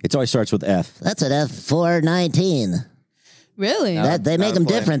that's it always starts with F. That's an F419. Really? That they make Not a them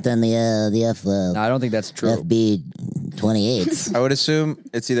plane. different than the F no, I don't think that's true. FB-28s. I would assume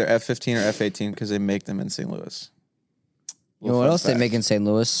it's either F-15 or F-18 because they make them in St. Louis. You know what else they make in St.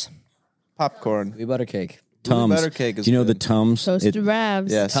 Louis? Popcorn. We butter cake. Tums. Butter cake is Do you know good. the Tums? Toasted It- Ravs.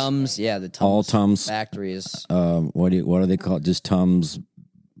 Yes. Tums, yeah, the Tums. All Tums. Factory is. what are they called? Just Tums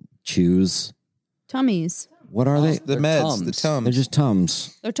Chews. Tummies. What are they? The They're meds. Tums. The They're Tums. just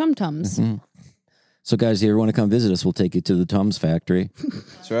Tums. They're tum tums. So guys, if you ever want to come visit us, we'll take you to the Tums factory.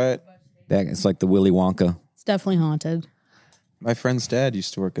 That's right. It's like the Willy Wonka. It's definitely haunted. My friend's dad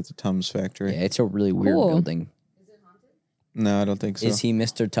used to work at the Tums factory. Yeah, it's a really weird Cool. building. No, I don't think so. Is he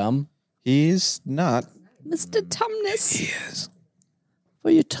Mr. Tum? He's not. Mr. Tumness. For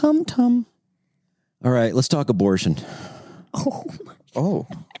your tum. All right, let's talk abortion. Oh.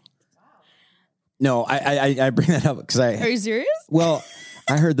 No, I bring that up because Are you serious? well,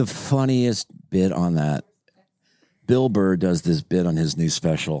 I heard the funniest bit on that Bill Burr does this bit on his new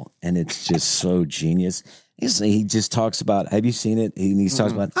special, and it's just so genius. He just talks about, have you seen it? He's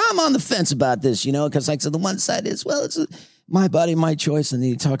talking about, I'm on the fence about this, because like, so the one side is, well, it's my body, my choice. And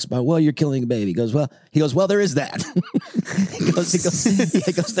then he talks about, well, you're killing a baby. He goes, well, there is that. he goes,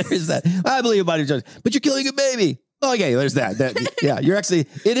 there is that. I believe body choice, but you're killing a baby. Oh, yeah, there's that. You're actually,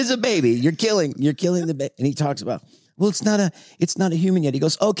 it is a baby. You're killing the baby. And he talks about, well, it's not a human yet. He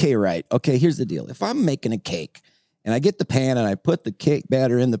goes, okay, right. Okay, here's the deal. If I'm making a cake and I get the pan and I put the cake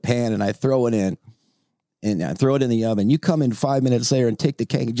batter in the pan and I throw it in and I throw it in the oven, you come in 5 minutes later and take the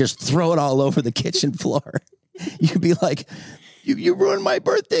cake and just throw it all over the kitchen floor. You'd be like, you ruined my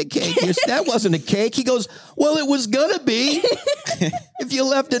birthday cake. That wasn't a cake. He goes, well, it was going to be. If you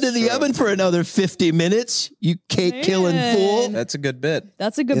left it in the oven for another 50 minutes, you cake killing fool. That's a good bit.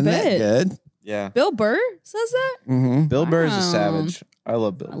 That's a good Isn't bit. that good? Yeah. Bill Burr says that? Mm-hmm. Bill Burr is a savage. I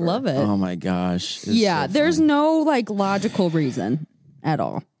love Bill Burr. I love it. Oh my gosh. It's Yeah, so there's funny. no like logical reason at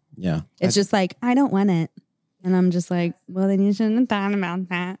all. Yeah. It's just like, I don't want it. And I'm just like, well, then you shouldn't have thought about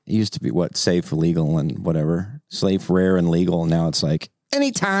that. It used to be safe, legal, and whatever. Safe, rare, and legal. And now it's like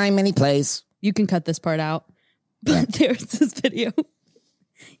anytime, any place. You can cut this part out. But there's this video.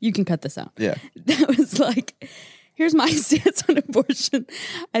 You can cut this out. Yeah. That was like, here's my stance on abortion.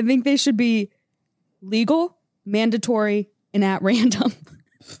 I think they should be legal, mandatory, and at random.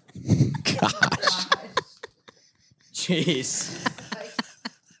 Gosh. Jeez.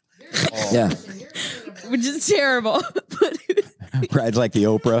 Yeah. Which is terrible. But Brad's like the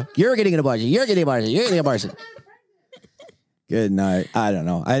Oprah. You're getting an abortion. You're getting an abortion. You're getting an abortion. Good night. I don't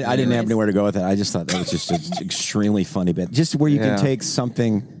know. I didn't have anywhere to go with it. I just thought that was just an extremely funny bit. Just where you can take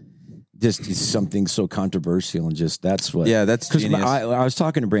something, just something so controversial and just that's what. Yeah, that's genius. I was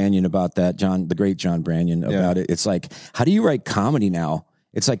talking to Branyan about that, the great John Branyan about it. It's like, how do you write comedy now?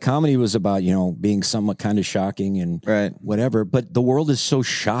 It's like comedy was about, being somewhat kind of shocking and whatever, but the world is so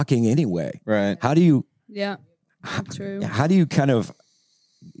shocking anyway. Right. How do you, yeah, that's true. how do you kind of,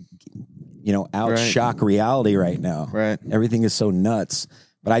 shock reality right now? Right. Everything is so nuts.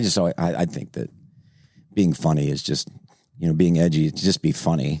 But I think that being funny is just, being edgy, it's just be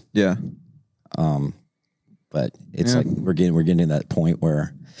funny. Yeah. But it's like we're getting to that point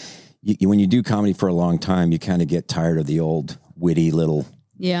where when you do comedy for a long time, you kind of get tired of the old witty little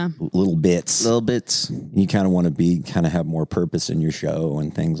bits. Little bits. You kind of want to have more purpose in your show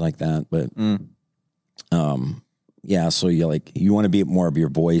and things like that. But so you want to be more of your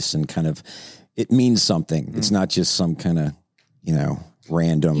voice and kind of it means something. It's not just some kind of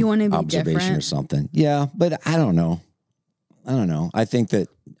random observation different. or something. Yeah, but I don't know. I think if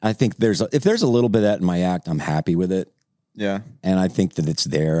there's a little bit of that in my act, I'm happy with it. Yeah. And I think that it's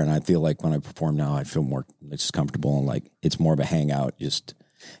there. And I feel like when I perform now, I feel more just comfortable and like it's more of a hangout, just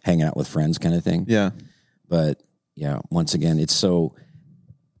hanging out with friends kind of thing. Yeah. But yeah, once again, it's so,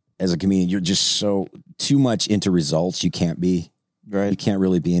 as a comedian, you're just so too much into results. You can't be, you can't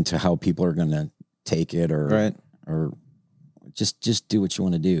really be into how people are going to take it or just do what you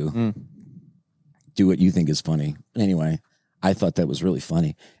want to do. Do what you think is funny. Anyway, I thought that was really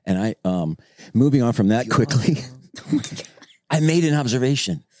funny. And I, moving on from that quickly, I made an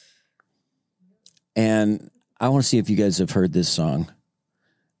observation. And I want to see if you guys have heard this song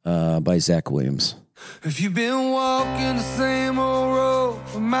by Zach Williams. If you've been walking the same old road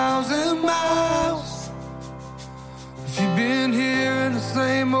for miles and miles, if you've been hearing the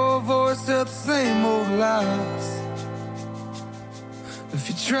same old voice tell the same old lies, if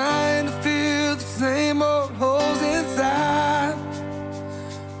you're trying to fill the same old holes inside,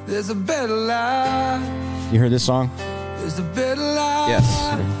 there's a better life. You heard this song? There's a better life.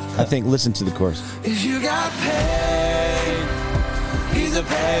 Yes. I think, listen to the chorus. If you got pain, he's a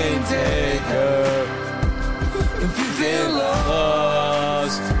pain taker. If you feel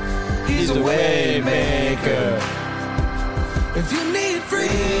lost, he's a way maker. If you need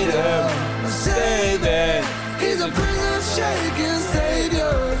freedom, save it. He's a prison shaking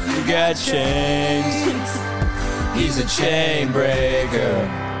savior. If you got chains, he's a chain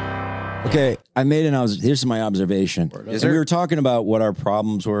breaker. Okay, I made here's my observation. And we were talking about what our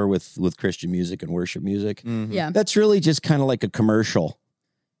problems were with Christian music and worship music. Mm-hmm. Yeah. That's really just kind of like a commercial.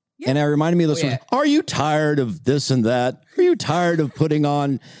 Yeah. And it reminded me of this one. Are you tired of this and that? Are you tired of putting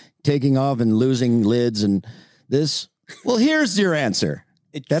on, taking off and losing lids and this? Well, here's your answer.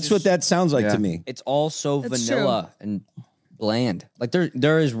 That's what that sounds like to me. It's all so That's vanilla and bland. Like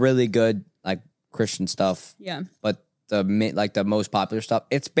there is really good like Christian stuff. Yeah. But the most popular stuff,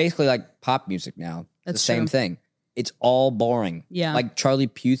 it's basically like pop music now. That's the same true. thing. It's all boring. Yeah. Like Charlie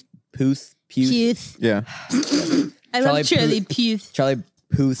Puth. Puth. Yeah. I love Charlie Puth. Charlie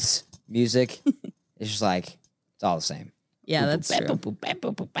Puth's music. It's just like It's all the same. Yeah, that's true.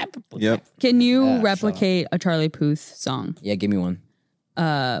 Yep. Can you Yeah, replicate a Charlie Puth song? Yeah, give me one.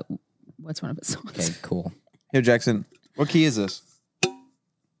 What's one of his songs? Okay, cool. Here, Jackson. What key is this?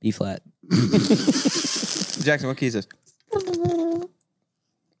 B flat. Jackson, what key is this?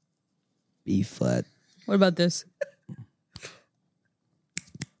 B flat. What about this?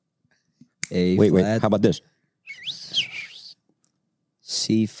 A Wait. flat. How about this?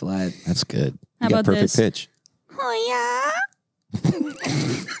 C flat. That's good. How You got about perfect this? pitch. Oh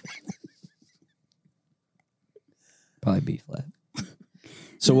Probably B flat.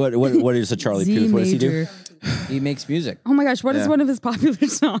 So what is a Charlie Z Puth? What does he do? major. He makes music. Oh my gosh, what is Yeah. one of his popular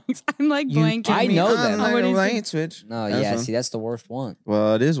songs? I'm like blanking. I know them. Oh, what is it? light switch. No, That's yeah. one. See, that's the worst one.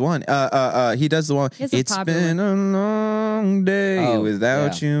 Well, it is one. He does the one. It's a It's popular been a long day Oh,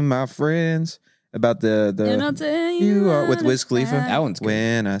 without yeah. you, my friends. About the And I'll tell you are with how Wiz to Khalifa. fly. That one's good.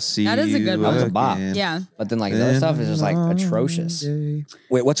 When I see That is a good you one. That was a bop. again. Yeah. But then like the other stuff is just like atrocious.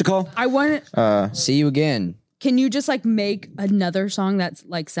 Wait, what's it called? I want. See you again. Can you just like make another song that's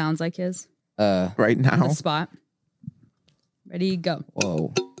like sounds like his? Right The now. spot. Ready, go.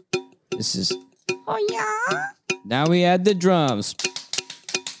 Whoa. This is Oh yeah. now we add the drums.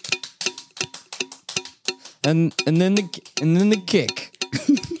 And then the kick.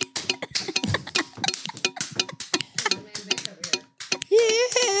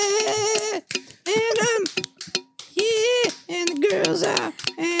 And the girls out,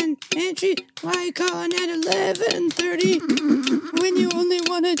 and she, why you calling at 11:30 when you only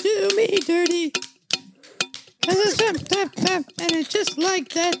want to do me dirty? 'Cause it's tap, and it's just like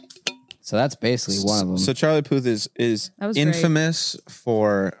that. So that's basically one of them. So Charlie Puth is That was infamous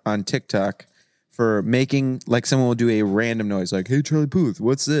for on TikTok for making like someone will do a random noise like, "Hey Charlie Puth,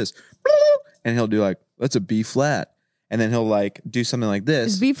 what's this?" And he'll do like, "That's a B flat," and then he'll like do something like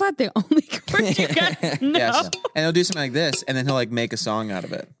this. Is B flat the only chord you guys know? Yes, and he'll do something like this, and then he'll like make a song out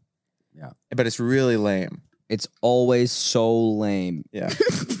of it. Yeah. But it's really lame. It's always so lame. Yeah,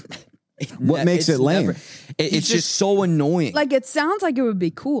 What makes It's it lame? never- it's just so annoying. Like it sounds like it would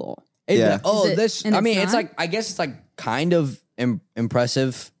be cool. Yeah. Oh, Is it- this. and I it's mean, it's not? like I guess it's like kind of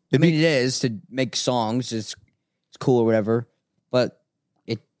impressive. I mean, it is to make songs. It's cool or whatever, but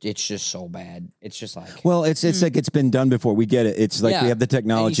it's just so bad. It's just like Well, it's like it's been done before. We get it. It's like Yeah. we have the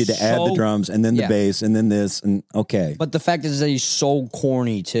technology And to he's add the so- drums and then the Yeah. bass and then this and okay. But the fact is that he's so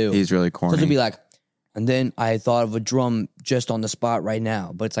corny too. he's really corny. Because it'd be like, and then I thought of a drum just on the spot right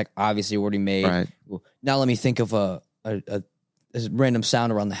now, but it's like obviously already made. Right. Well, now let me think of a random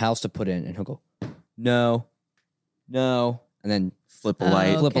sound around the house to put in, and he'll go, no, and then flip a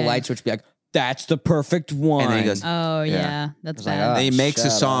light. flip a Okay. light switch, be like, that's the perfect one. And then he goes, Oh Yeah. yeah, that's It's like, bad. and he makes a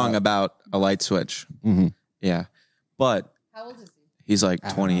shut song up. about a light switch. Mhm. Yeah, but how old is he? He's like I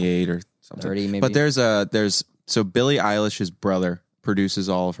don't 28 or something. 30 maybe. But there's so Billie Eilish's brother produces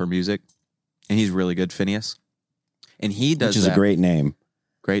all of her music, and he's really good, Phineas. And he does Which is that. a great name.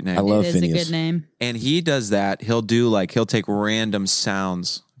 Great name. I love it is Phineas. a good name. And he does that. He'll take random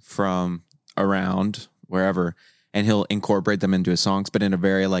sounds from around wherever, and he'll incorporate them into his songs, but in a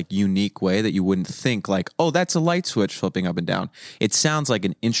very like unique way that you wouldn't think like, oh, that's a light switch flipping up and down. It sounds like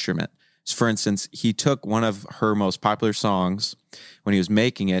an instrument. So for instance, he took one of her most popular songs when he was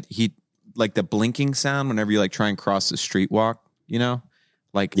making it. He like the blinking sound whenever you like try and cross the street walk, you know,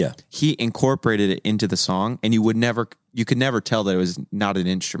 like Yeah. he incorporated it into the song, and you could never tell that it was not an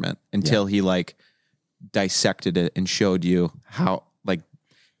instrument until he like dissected it and showed you how like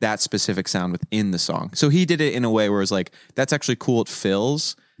that specific sound within the song. So he did it in a way where it's like, that's actually cool. It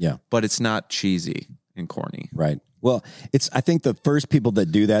fills, Yeah. but it's not cheesy and corny. Right. Well, I think the first people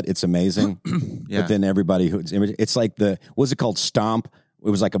that do that, it's amazing. Yeah. But then everybody it's like what's it called? Stomp. It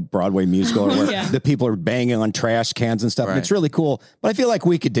was like a Broadway musical where Yeah. the people are banging on trash cans and stuff. And Right. it's really cool. But I feel like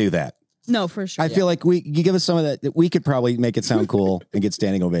we could do that. No, for sure. I feel like you give us some of that. We could probably make it sound cool and get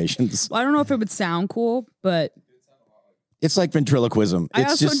standing ovations. Well, I don't know if it would sound cool, but It's like ventriloquism. I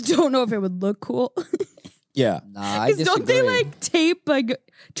It's also just, don't know if it would look cool. yeah. Nah, I Because don't they disagree. like tape like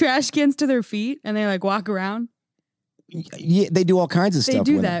trash cans to their feet and they like walk around? Yeah, they do all kinds of They stuff.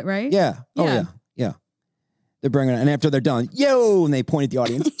 do with that, it. right? Yeah. Oh Yeah. yeah. Yeah. They're bringing it, and after they're done, yo, and they point at the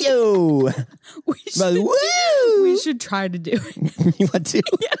audience, yo. We But should, woo! we should try to do it. You want to?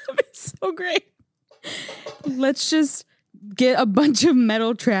 Yeah, that'd be so great. Let's just get a bunch of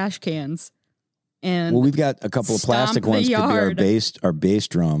metal trash cans and Well, we've got a couple of plastic Stomp the ones could be yard. our bass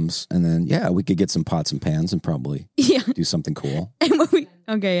drums, and then we could get some pots and pans and probably yeah. do something cool. And when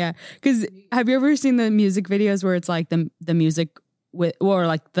okay, yeah. Because have you ever seen the music videos where it's like the music with or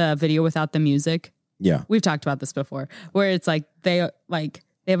like the video without the music? Yeah. We've talked about this before, where it's like they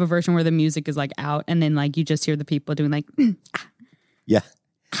They have a version where the music is like out, and then like you just hear the people doing like. Yeah.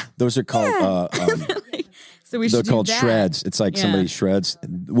 Those are called So we they're should do called that. shreds. It's like somebody shreds,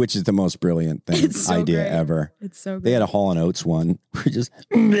 which is the most brilliant thing It's so idea great. ever. It's so good. They had a Hall & Oates one. We're just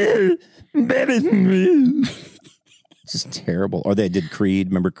it's just terrible. Or they did Creed.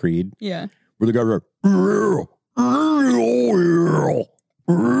 Remember Creed? Yeah. Where the guy were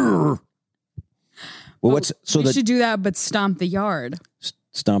well, what's so we that should do that, but stomp the yard.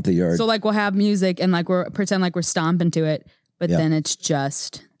 stomp the yard? So like we'll have music and like we're pretend like we're stomping to it, but Yeah. then it's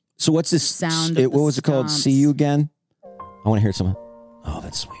just So what's this sound of What the was it called? stomps. See You Again? I want to hear some. Oh,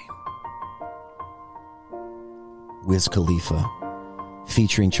 that's sweet. Wiz Khalifa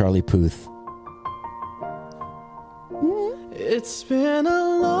featuring Charlie Puth. It's been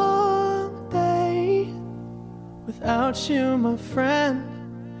a long day without you, my friend.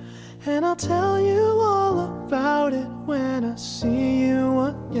 And I'll tell you all about it when I see you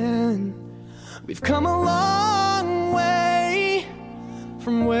again. We've come a long way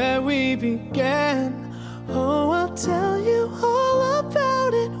from where we began. Oh, I'll tell you all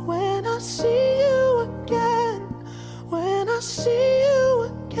about it when I see you again. When I see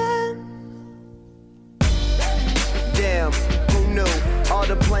you again. Damn, who knew? All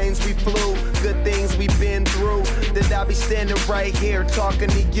the planes we flew, good things we've been through. That I'll be standing right here talking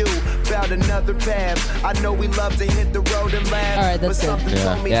to you about another path. I know we love to hit the road and laugh. All right, that's but good. something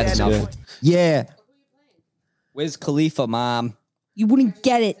told me That's that good. Yeah. Wiz Khalifa, mom. you wouldn't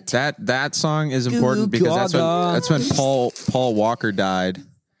get it. That song is important because that's when Paul Walker died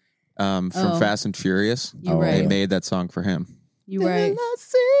from Fast and Furious. You're right. They made that song for him. You're right.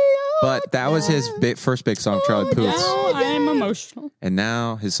 But that was his first big song, Charlie Puth. Now I'm emotional. And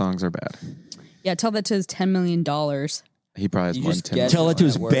now his songs are bad. Yeah, tell that to his $10 million. He probably has You more than just 10. guessed Tell it to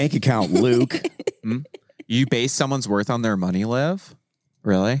his that word. bank account, Luke. You base someone's worth on their money, Liv?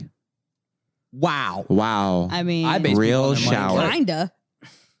 Really? Wow. Wow. I mean, I base Real people on their money. shower. kinda.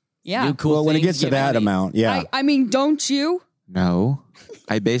 Yeah. Do cool Well, when it things, gets to get that money. amount, yeah. I mean, don't you? No.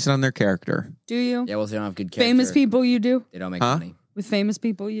 I base it on their character. Do you? Yeah, well, they don't have good character. Famous people, you do? They don't make Huh? money. With famous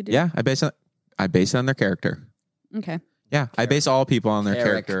people, you do? Yeah, I base it on their character. Okay. Yeah, I base all people on their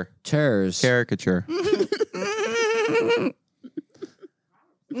character. Characters. Caricature.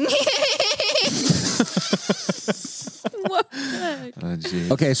 Oh,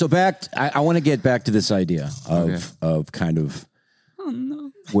 geez. Okay, so I want to get back to this idea of kind of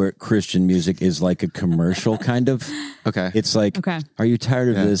where Christian music is like a commercial kind of. Okay. It's like, Okay. are you tired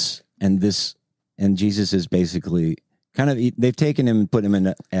of Yeah. this? And Jesus is basically kind of, they've taken him and put him in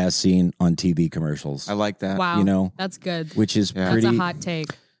an ass scene on TV commercials, I like that. Wow. you know, That's good. which is Yeah. That's pretty, a hot take.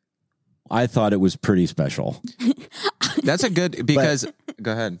 I thought it was pretty special. That's a good, because,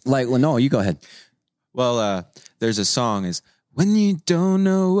 go ahead. Like, well, no, you go ahead. Well, there's a song is, when you don't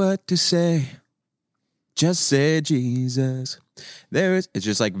know what to say, just say Jesus. It's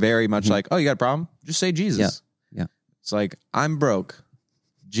just like very much like, oh, you got a problem? Just say Jesus. Yeah. It's like, I'm broke.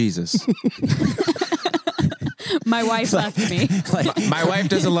 Jesus. My wife left me. My wife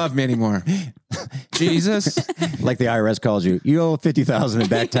doesn't love me anymore. Jesus. Like the IRS calls you, you owe $50,000 in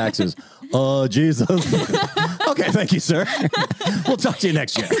back taxes. Oh, Jesus. Okay, thank you, sir. We'll talk to you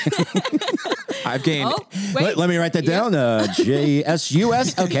next year. I've gained. Oh, wait. Let me write that down.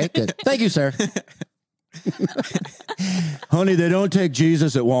 JSUS. Okay, good. Thank you, sir. Honey, they don't take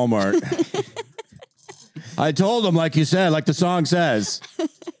Jesus at Walmart. I told them, like you said, like the song says,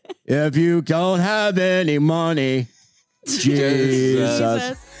 if you don't have any money,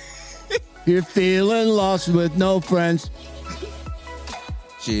 Jesus. You're feeling lost with no friends,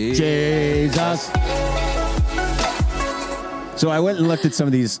 Jesus. So I went and looked at some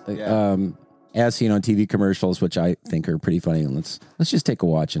of these as seen on TV commercials, which I think are pretty funny. And let's just take a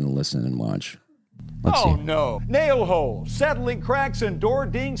watch and listen and watch. Let's Oh see. no. Nail holes, settling cracks, and door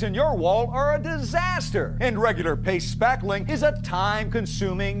dings in your wall are a disaster. And regular paste spackling is a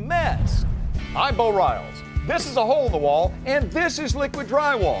time-consuming mess. I'm Bo Riles. This is a hole in the wall, and this is Liquid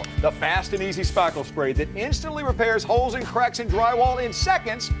Drywall, the fast and easy spackle spray that instantly repairs holes and cracks in drywall in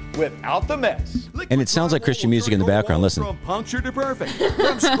seconds without the mess. And it sounds like Christian music in the background. Listen. From puncture to perfect,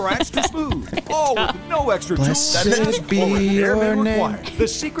 from scratch to smooth, all with no extra tools Blessed be or your repairmen name. required. The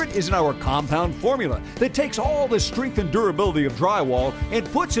secret is in our compound formula that takes all the strength and durability of drywall and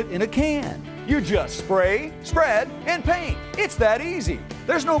puts it in a can. You just spray, spread, and paint. It's that easy.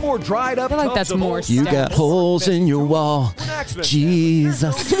 There's no more dried up. I feel like tubs that's of more old You steps. got holes in your wall, accident.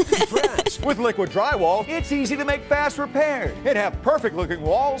 Jesus. With Liquid Drywall, it's easy to make fast repairs and have perfect looking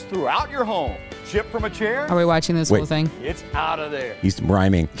walls throughout your home. Chip from a chair, Are we watching this Wait. whole thing? it's out of there. He's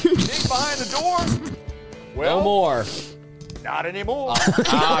rhyming. Dig behind the door, well, No more. Not anymore.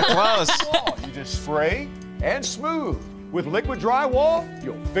 Close. You just spray and smooth. With liquid drywall,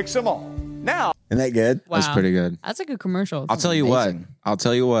 you'll fix them all. Now, Isn't that good? Wow. That's pretty good. That's a good commercial. I'll tell you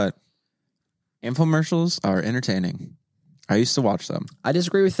what. Infomercials are entertaining. I used to watch them. I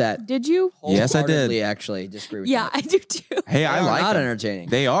disagree with that. Did you? Yes, I did. Wholeheartedly, actually, disagree with Yeah, that. I do too. Hey, I They are like not them. entertaining.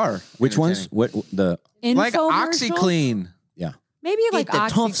 They are. Which ones? entertaining. What the? Like Infomercials? OxyClean. Yeah. Maybe like Get the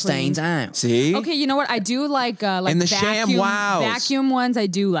tough OxyClean. stains out. See? Okay, you know what? I do like And the vacuum, Sham Wows. vacuum ones. I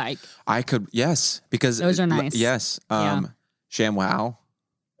do like. I could, yes, because Those are nice. Yes. Yeah. ShamWow.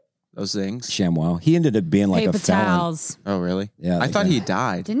 Those things. ShamWow. He ended up being like Paper a felon. towels. Oh, really? Yeah, I they thought got- he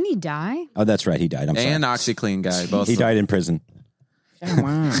died. Didn't he die? Oh, that's right. He died. I'm And sorry. OxyClean guy. Both. He of them. died in prison.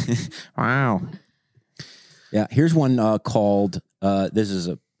 Wow. Wow. Yeah. Here's one called. This is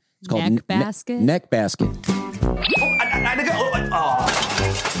a. It's called Neck basket? Neck basket.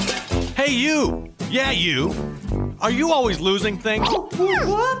 Hey, you! Yeah, you! Are you always losing things?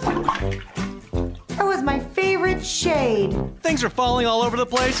 That was my favorite shade. Things are falling all over the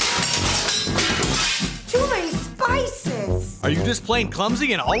place? Too many spices. Are you just plain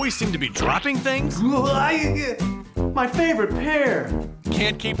clumsy and always seem to be dropping things? My favorite pair.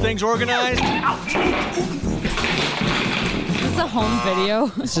 Can't keep things organized? This is a home video.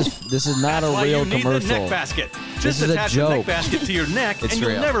 This is not That's a why real you need commercial. the neck basket. This Just is a attach the neck joke. basket to your neck It's and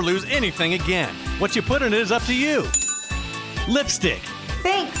you'll real. never lose anything again. What you put in it is up to you. Lipstick,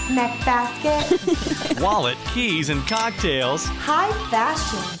 Thanks, neck basket. wallet, keys, and cocktails. High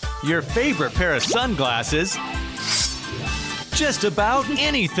fashion. Your favorite pair of sunglasses. Just about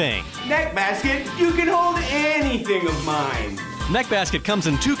anything. Neck basket, you can hold anything of mine. Neck basket comes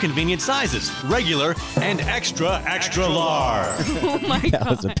in 2 convenient sizes, regular and extra large. Oh my That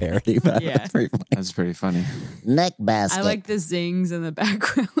was a god. parody. But Yeah. that's pretty funny. That's pretty funny. Neck basket. I like the zings in the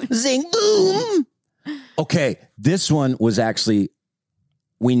background. Zing boom. Okay, this one was actually.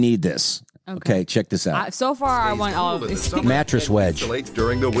 We need this. Okay, check this out. So far, I want all of these. Mattress wedge. Insulates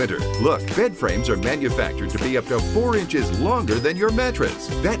during the winter. Look, bed frames are manufactured to be up to 4 inches longer than your mattress.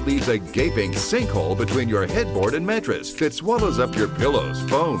 That leaves a gaping sinkhole between your headboard and mattress that swallows up your pillows,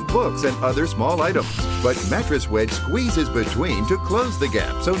 phone, books, and other small items. But Mattress Wedge squeezes between to close the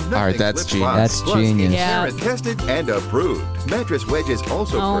gap so nothing All right, that's slips genius. by. That's Plus, genius. It's Yeah. parent tested and approved. Mattress Wedge is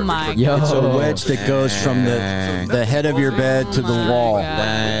also Oh perfect my for Yo. It's a wedge that goes from the head of your bed to the my wall. God.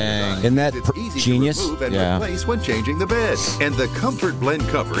 Dang. Isn't that It's easy genius? to remove and Yeah. replace when changing the bed. And the Comfort Blend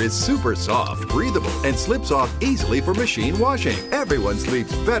cover is super soft, breathable, and slips off easily for machine washing. Everyone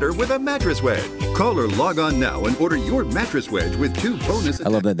sleeps better with a Mattress Wedge. Call or log on now and order your Mattress Wedge with 2 bonus. I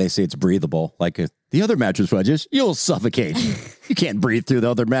love that they say it's breathable. Like the other mattress wedges, you'll suffocate. You can't breathe through the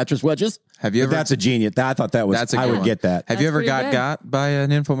other mattress wedges. Have you But ever? that's a genius. I thought that was. That's a I good would one. get that. Have you That's ever pretty got good. by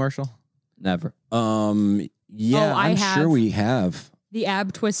an infomercial? Never. Yeah, Oh, I I'm have. sure we have. The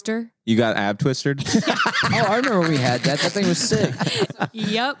ab twister. You got ab twisted? Oh, I remember we had that. That thing was sick.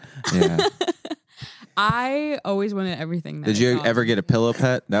 Yep. Yeah. I always wanted everything. That Did I you saw. ever get a pillow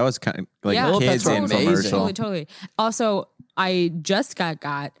pet? That was kind of like Yeah, a kids Pillow pets were amazing. infomercial. Totally. Also, I just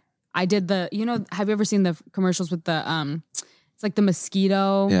got. I did the. Have you ever seen the commercials with the It's like the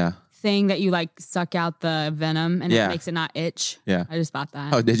mosquito. Yeah. Thing that you like suck out the venom and Yeah. it makes it not itch. Yeah. I just bought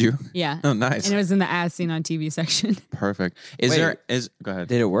that. Oh, did you? Yeah. Oh, nice. And it was in the as seen on TV section. Perfect. Wait. Go ahead.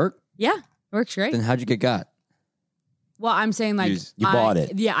 Did it work? Yeah. Works great. Then how'd you get got? Well, I'm saying like You bought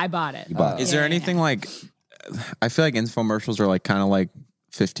it. Yeah, I bought it. You bought it. Is there anything like? I feel like infomercials are like kind of like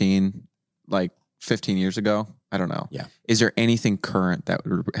 15 years ago. I don't know. Yeah. Is there anything current that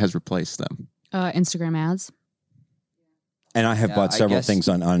has replaced them? Instagram ads. And I have Yeah, bought I several guess- things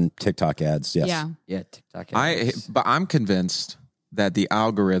on TikTok ads. Yes. Yeah. Yeah, TikTok. But I'm convinced that the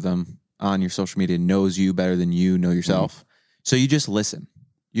algorithm on your social media knows you better than you know yourself. So you just listen.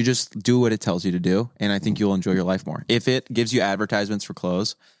 You just do what it tells you to do, and I think you'll enjoy your life more. If it gives you advertisements for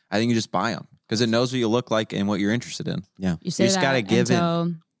clothes, I think you just buy them because it knows what you look like and what you're interested in. Yeah. You say just that gotta give in.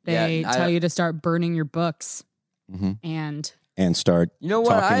 until they Yeah, tell you to start burning your books Mhm. and And start. You know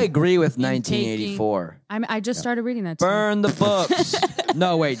what? talking- I agree with And 1984. I just started reading that. Too. Burn the books.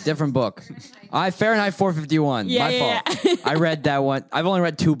 No, wait, different book. Fahrenheit 451. Yeah, My yeah, fault. yeah. I read that one. I've only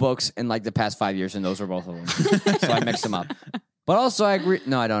read 2 books in like the past 5 years, and those were both of them. So I mixed them up. But also, I agree.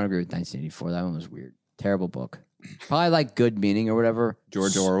 No, I don't agree with 1984. That one was weird. Terrible book. Probably like good meaning or whatever.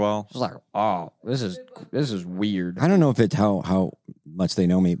 George Orwell. I was like, oh, this is weird. I don't know if it's how much they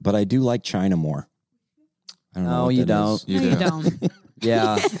know me, but I do like China more. I don't know No, what you that don't. is. No, you don't.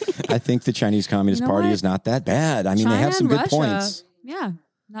 Yeah. I think the Chinese Communist You know Party what? is not that bad. I mean, China they have some and good Russia, points. Yeah,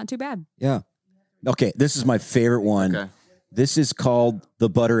 not too bad. Yeah. Okay, this is my favorite one. Okay. This is called the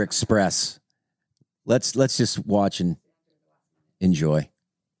Butter Express. Let's just watch and Enjoy.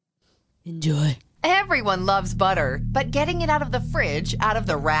 Enjoy. Everyone loves butter, but getting it out of the fridge, out of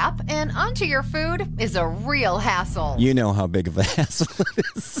the wrap, and onto your food is a real hassle. You know how big of a hassle it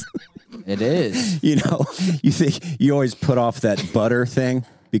is. It is. You know, you think you always put off that butter thing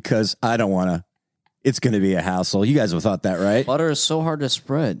because I don't want to. It's going to be a hassle. You guys have thought that, right? Butter is so hard to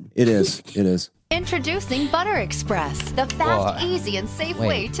spread. It is. It is. Introducing Butter Express, the fast, easy, and safe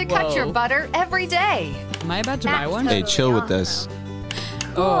way to cut your butter every day. Am I about to buy one? Hey, chill with this.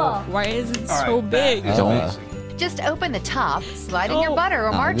 Oh, why is it so big? Don't. Just open the top, slide in your butter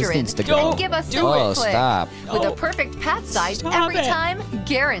or No, this margarine, needs to go. and give us a Oh, click. stop. With a perfect pat size every time,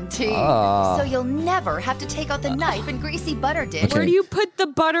 guaranteed. Oh. So you'll never have to take out the knife and greasy butter dish. Okay. Where do you put the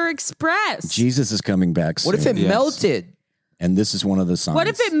Butter Express? Jesus is coming back soon. What if it melted? And this is one of the signs. What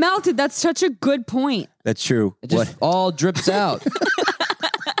if it melted? That's such a good point. That's true. It just all drips out.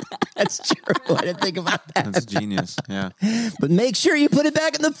 That's true. I didn't think about that. That's genius. Yeah. But make sure you put it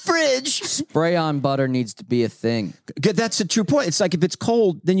back in the fridge. Spray on butter needs to be a thing. That's a true point. It's like if it's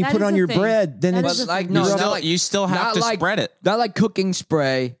cold, then you That put it is on a your thing. bread. Then That it's is a like thing. no, You not still- like you still have not to like- spread it. Not like cooking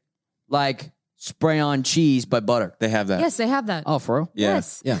spray, like spray on cheese by butter. They have that. Yes, they have that. Oh, for real? Yeah.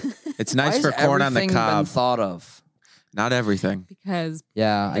 Yes. yeah. It's Why nice has for corn on the everything cob. been thought of? Not everything. Because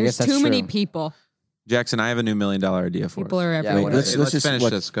Yeah, I there's guess that's too many true. people. Jackson, I have a new $1 million idea for People us. are Yeah, everywhere. whatever. Let's just- finish what-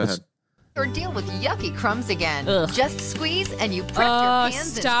 this. Go let's- ahead. Or deal with yucky crumbs again. Ugh. Just squeeze and you prep your pans and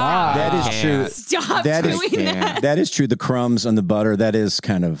stop. That is true. Stop That is- doing that. That is true. The crumbs on the butter, that is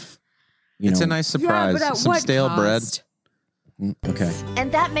kind of, It's know. a nice Yeah, surprise. but at Some what stale cost? Okay.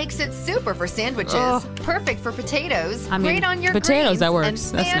 And that makes it super for sandwiches, Ugh. perfect for potatoes, I mean, great on your potatoes, greens, that works. and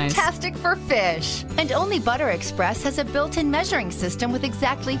That's nice. fantastic for fish. And only Butter Express has a built-in measuring system with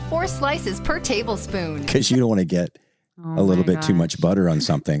exactly 4 slices per tablespoon. Because you don't want to get Oh a little my bit too much gosh. butter on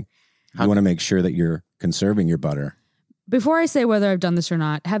something. You want to make sure that you're conserving your butter. Before I say whether I've done this or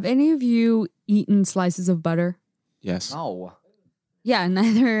not, have any of you eaten slices of butter? Yes. No. Yeah,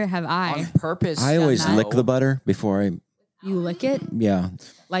 neither have I. On purpose. I always no. lick the butter before I, You lick it? yeah,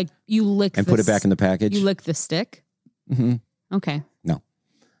 Like you lick and put it back in the package. You lick the stick? hmm Okay. No.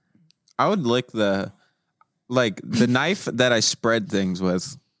 I would lick the knife that I spread things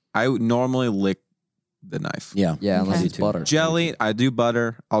with. I would normally lick the knife. Yeah. Yeah, unless Okay. it's butter. Jelly, I do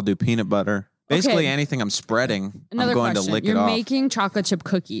butter. I'll do peanut butter. Basically Okay. anything I'm spreading, Another I'm going question. to lick You're it off. making chocolate chip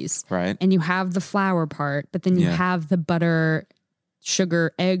cookies, Right. and you have the flour part, but then you Yeah. have the butter,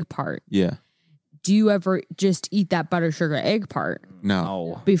 sugar, egg part. Yeah. Do you ever just eat that butter, sugar, egg part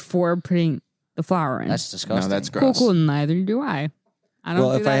No. before putting the flour in? That's disgusting. No, that's cool. gross. Cool. Neither do I. I don't. Well,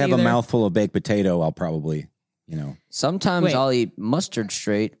 do if I that have either. a mouthful of baked potato, I'll probably, Sometimes Wait. I'll eat mustard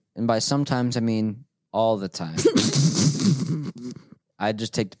straight, and by sometimes I mean all the time. I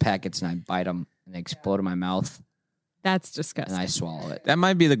just take the packets and I bite them and they explode in my mouth That's and disgusting. I swallow it. That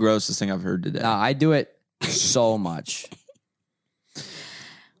might be the grossest thing I've heard today. No, I do it so much.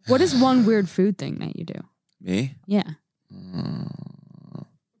 What is one weird food thing that you do? Me? Yeah,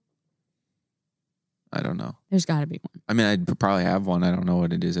 I don't know. there's got to be one. I mean, I'd probably have one. I don't know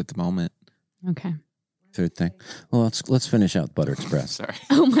what it is at the moment. Okay. food thing. Well, let's finish out Butter Express. Sorry.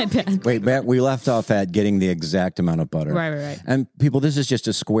 Oh my bad. Wait, Matt, we left off at getting the exact amount of butter. Right. And people, this is just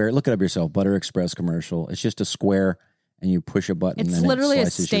a square. Look it up yourself. Butter Express commercial. It's just a square, and you push a button. It's and literally it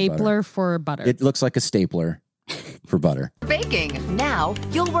a slices your butter. stapler for butter. It looks like a stapler for butter, Baking. Now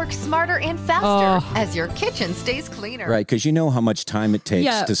you'll work smarter and faster as your kitchen stays cleaner. right? Because you know how much time it takes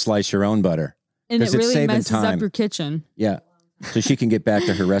Yeah. to slice your own butter. and it 'Cause it's really saving messes time. up your kitchen. Yeah, so she can get back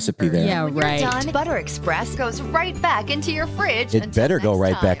to her recipe there. Yeah, When right. you're done, Butter Express goes right back into your fridge. It until better go next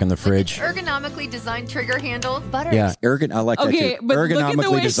right time. back in the fridge. Ergonomically designed trigger handle. Butter Yeah, I like Okay, that too. but look at the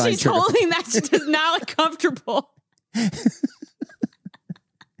Ergonomically way designed she's trigger. holding that. She does not look comfortable.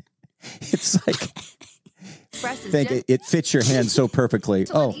 It's like Express is think just it fits your hand so perfectly.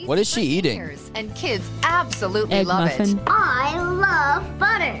 Oh, What is she eating? and kids absolutely Egg love muffin. it. I love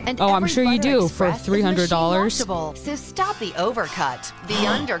butter. And Oh, I'm every sure you Butter do for Express is $300. machine washable. So stop the overcut, the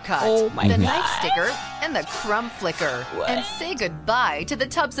undercut, Oh my the God. knife sticker, and the crumb flicker. And say goodbye to the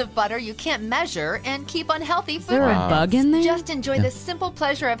tubs of butter you can't measure and keep unhealthy food. there a remnants. bug in there? Just enjoy the simple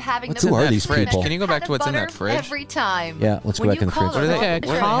pleasure of having What's them in Who are that these fridge? people? Can you go back to what's in that fridge? every time. Yeah, let's go When back in you the fridge. call What are they- it Like a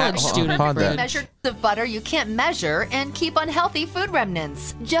what do they college have? Hold on, student pause that. fridge. measured of butter you can't measure and keep unhealthy food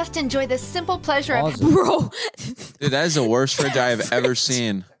remnants. Just enjoy the simple pleasure of Pause it. Bro, Dude, that is the worst fridge I have ever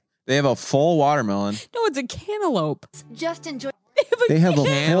seen. They have a full watermelon. no, it's a cantaloupe. just enjoy. they have a full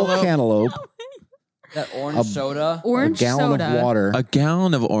Cantaloupe. cantaloupe, That orange soda, a Orange gallon soda. of water, A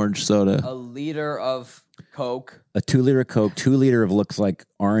gallon of orange soda. a liter of Coke, a 2 liter Coke, 2 liter of looks like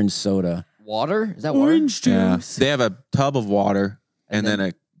orange soda, Water? Is that water? Orange Yeah. juice. They have a tub of water and then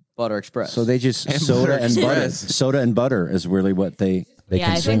a Butter Express. So they just And soda butter and butter. express. Soda and butter is really what they Yeah,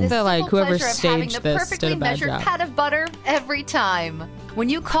 I consume. think that like whoever Pleasure of having staged the this perfectly did a bad measured job. pat of butter every time. When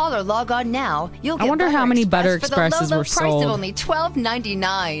you call or log on now, you'll get I wonder how many Butter for the low, Expresses low were price sold. of only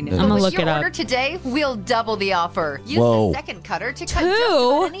 $12.99. I'ma But with look your it up. order today, we'll double the offer. Use Whoa. the second cutter to cut just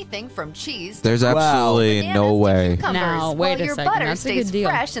about anything from cheese. there's to absolutely no way. cucumbers, Now, wait while a your second, butter that's a stays good deal.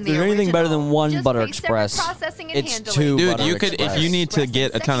 fresh in the There's anything better original. than one Just Butter pay separate Express. processing and It's handling. two Dude, Butter you could, if Express. you need to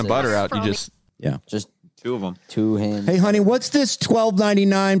get a ton of butter out, you just Just two of them. two hands. Hey, honey, what's this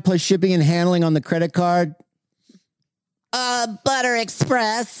 $12.99 plus shipping and handling on the credit card? Butter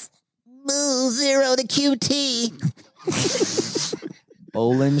Express. Ooh, 0 to QT.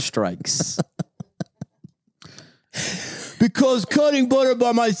 Olin strikes. Because cutting butter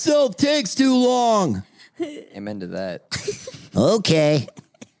by myself takes too long. Amen to that. Okay.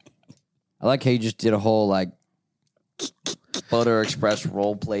 I like how you just did a whole like Butter Express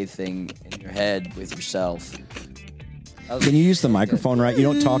role play thing in your head with yourself. Can you use the microphone right? You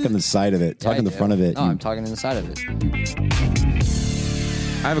don't talk on the side of it. Talk Yeah, in the I front do. of it. No, I'm talking in the side of it.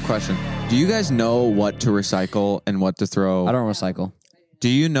 I have a question. Do you guys know what to recycle and what to throw? I don't recycle. Do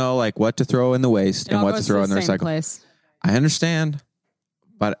you know like what to throw in the waste It and all what to goes throw in the same recycle? place. I understand,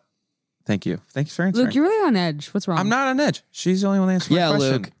 but thank you. Thank you for answering. Luke, you're really on edge. What's wrong? I'm not on edge. She's the only one that answered my Yeah,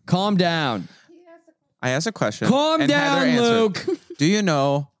 question. Luke, calm down. I asked a question. Calm and Heather down, answered. Luke. Do you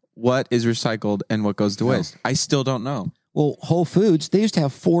know what is recycled and what goes to waste? I still don't know. Well, Whole Foods, they used to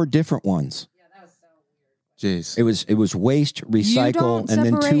have 4 different ones. Jeez. It was waste, You recycle, don't and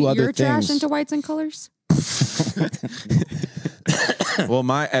then separate 2 other your trash things. into whites and colors? Well,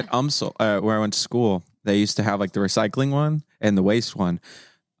 at UMSL, where I went to school, they used to have like the recycling one and the waste one,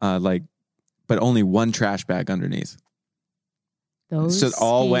 but only one trash bag underneath. Those So it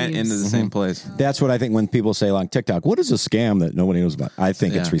all went into the thieves. same place. That's what I think when people say on TikTok, what is a scam that nobody knows about? I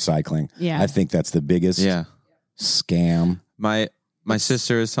think it's Yeah. recycling. Yeah. I think that's the biggest scam, My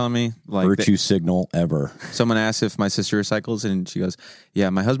sister is telling me like virtue signal ever. someone asked if my sister recycles, and she goes,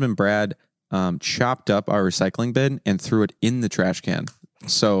 "Yeah, my husband Brad chopped up our recycling bin and threw it in the trash can."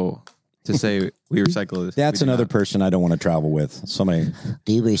 So to say we recycle this, That's we do another not. person I don't want to travel with. Somebody,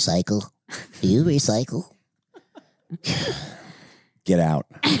 Do you recycle? Do you recycle? get out.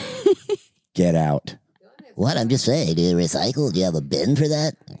 Get out. What? I'm just saying, do you recycle? Do you have a bin for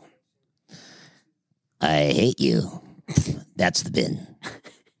that? I hate you. That's the bin.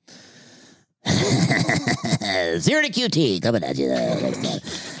 0 to QT coming at you next time.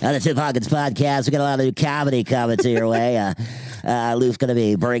 On the Tim Hawkins podcast, we got a lot of new comedy coming to your way. Luke's going to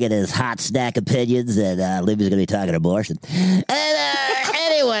be bringing his hot snack opinions, and Libby's going to be talking abortion. And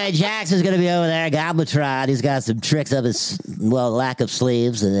anyway, Jackson's going to be over there, Gobletron. He's got some tricks up his, lack of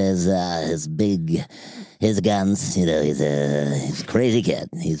sleeves and his guns. You know, he's a crazy kid.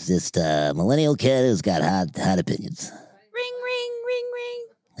 He's just a millennial kid who's got hot opinions. Ring, ring, ring, ring.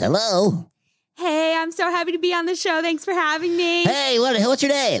 Hello. Hey, I'm so happy to be on the show. Thanks for having me. Hey, what's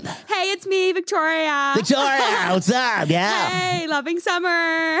your name? Hey, it's me, Victoria. Victoria, what's up? Yeah. Hey, loving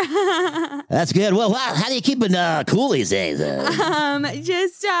summer. That's good. Well, wow, how do you keep it cool these days?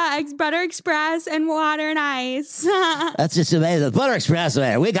 Just Butter Express and water and ice. That's just amazing. Butter Express,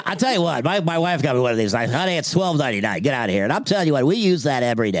 man. I'll tell you what, my wife got me one of these. Like, honey, it's $12.99. Get out of here. And I'm telling you what, we use that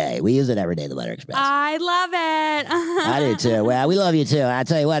every day. We use it every day, the Butter Express. I love it. I do too. Well, we love you too. I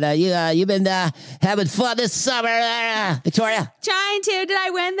tell you what, you've been having fun this summer, Victoria. Trying to. Did I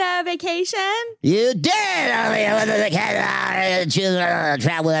win the vacation? You did. I mean,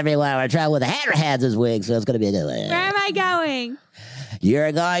 travel everywhere. I travel with the Hammerheads this week, so it's going to be a good one. Where am I going?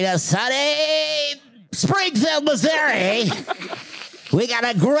 You're going to sunny Springfield, Missouri. We got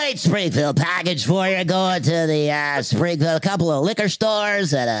a great Springfield package for you. Going to the Springfield, a couple of liquor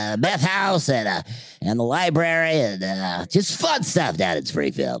stores and a meth house and the library and just fun stuff down in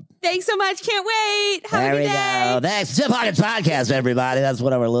Springfield. Thanks so much. Can't wait. Have There a we good day. go. Thanks. Tim Hawkins Podcast, everybody. That's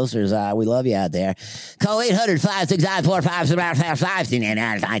one of our listeners. We love you out there. Call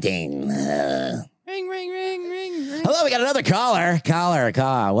 800-569-4519. Ring, ring, ring, ring, ring. Hello, we got another caller. Caller.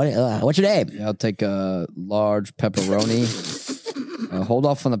 What's your name? I'll take a large pepperoni. Hold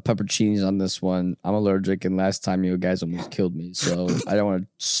off on the pepperoncinis on this one. I'm allergic, and last time you guys almost killed me, so I don't want to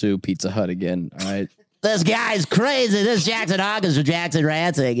sue Pizza Hut again. All right. This guy's crazy. This is Jackson Hawkins from Jackson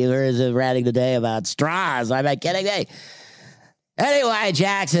Ranting. You heard him ranting today about straws. Am I kidding me? Anyway,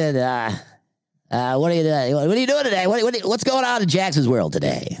 Jackson, what are you doing? What are you doing today? What's going on in Jackson's world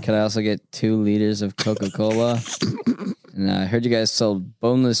today? Could I also get 2 liters of Coca-Cola? And I heard you guys sold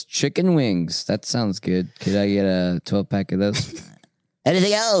boneless chicken wings. That sounds good. Could I get a 12-pack of those?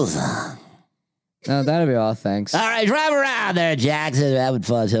 Anything else? No, that'll be all. Thanks. All right, drive around there, Jackson. Having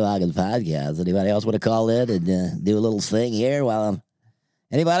fun Tim Hawkins podcast. Anybody else want to call in and do a little thing here while I'm...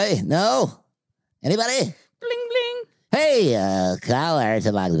 Anybody? No? Anybody? Bling bling. Hey, caller,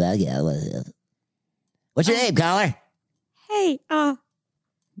 Tim Hawkins podcast. What's your name, caller? Hey,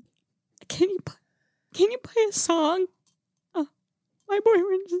 can you play a song? My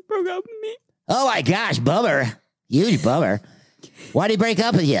boyfriend just broke up with me. Oh my gosh, bummer. Huge bummer. Why did he break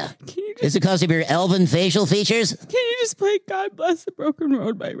up with you? Is it because of your elven facial features? Can you just play God Bless the Broken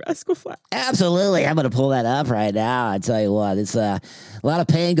Road by Rascal Flatts? Absolutely. I'm going to pull that up right now. I tell you what, it's a lot of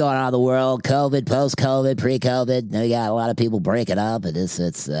pain going on in the world. COVID, post-COVID, pre-COVID. We got a lot of people breaking up, and it's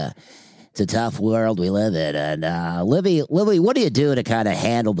a tough world we live in. And Libby, what do you do to kind of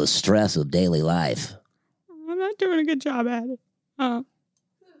handle the stress of daily life? I'm not doing a good job at it.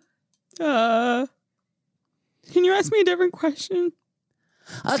 Can you ask me a different question?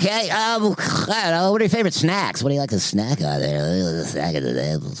 Okay, I don't know. What are your favorite snacks? What do you like to snack on there? Snack of the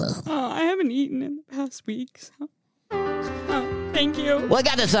day. I haven't eaten in the past week, so. Thank you. Well, I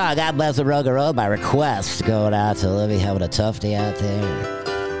got this song, God Bless the Broken Road, by request, going out to Libby having a tough day out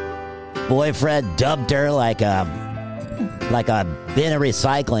there. Boyfriend dumped her like a bin of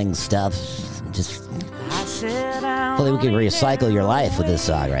recycling stuff. Just hopefully we can recycle your life with this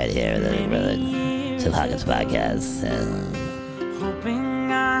song right here. Tim Hawkins podcast.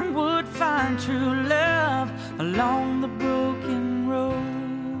 Hoping I would find true love along the broken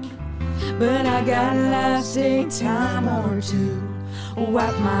road, but I got lost a time or two.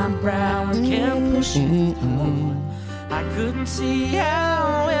 Wipe my brow and kept pushing forward. I couldn't see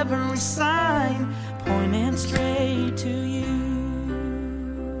how every sign pointed straight to you.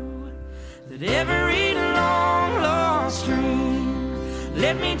 That every long lost dream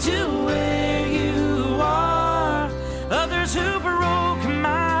led me to where you are. Others who broke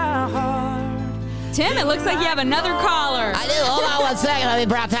my heart. Tim, it looks like you have another caller. I do. Hold on one second. Let me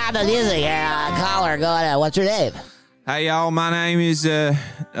bring time the music here. Caller, go ahead. What's your name? Hey, y'all. My name is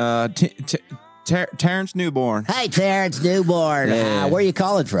Terrence Newborn. Hey, Terrence Newborn. Yeah. Where are you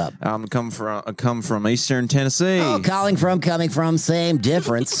calling from? I come from Eastern Tennessee. Oh, coming from, same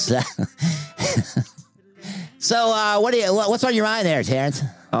difference. So, what's on your mind there, Terrence?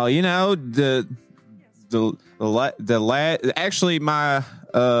 Oh, you know, actually my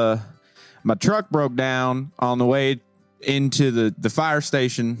truck broke down on the way into the fire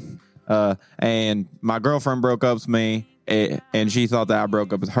station, and my girlfriend broke up with me, and she thought that I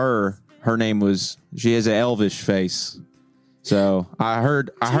broke up with her. Her name was, she has an elvish face, so I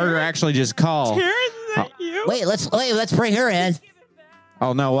heard her actually just call. Terrence, is that you? Wait, let's bring her in.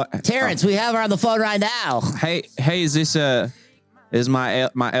 Oh no, what? Terrence, we have her on the phone right now. Hey, is this is my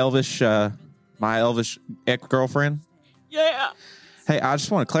elvish ex-girlfriend? Yeah. Hey, I just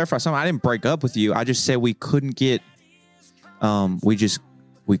want to clarify something. I didn't break up with you. I just said we couldn't get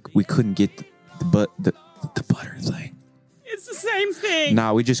we couldn't get the butter thing. It's the same thing.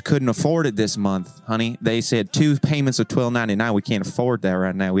 No, we just couldn't afford it this month, honey. They said 2 payments of $12.99. We can't afford that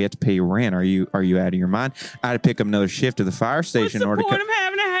right now. We have to pay rent. Are you out of your mind? I had to pick up another shift to the fire station. What's the point of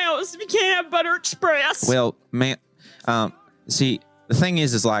having a house if you can't have Butter Express? Well, man, see, the thing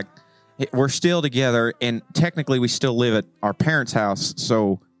is like we're still together, and technically we still live at our parents' house,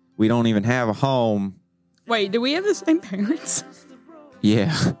 so we don't even have a home. Wait, do we have the same parents?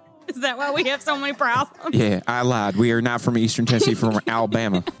 Yeah. Is that why we have so many problems? Yeah, I lied. We are not from Eastern Tennessee, from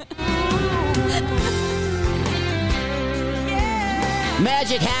Alabama.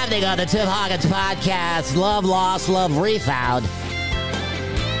 Magic happening on the Tim Hawkins podcast. Love lost, love refound.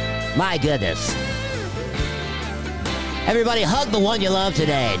 My goodness. Everybody hug the one you love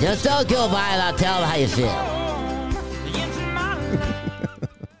today. Just don't go by without telling them how you feel.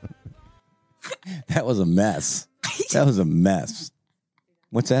 That was a mess.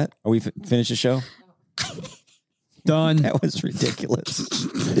 What's that? Are we finished the show? Done. That was ridiculous.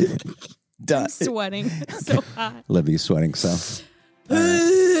 Done. I'm sweating. It's so hot. Libby's sweating, so.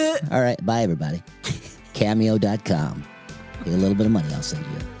 All right. Bye, everybody. Cameo.com. Get a little bit of money. I'll send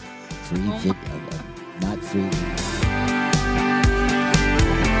you. Free video. Not free.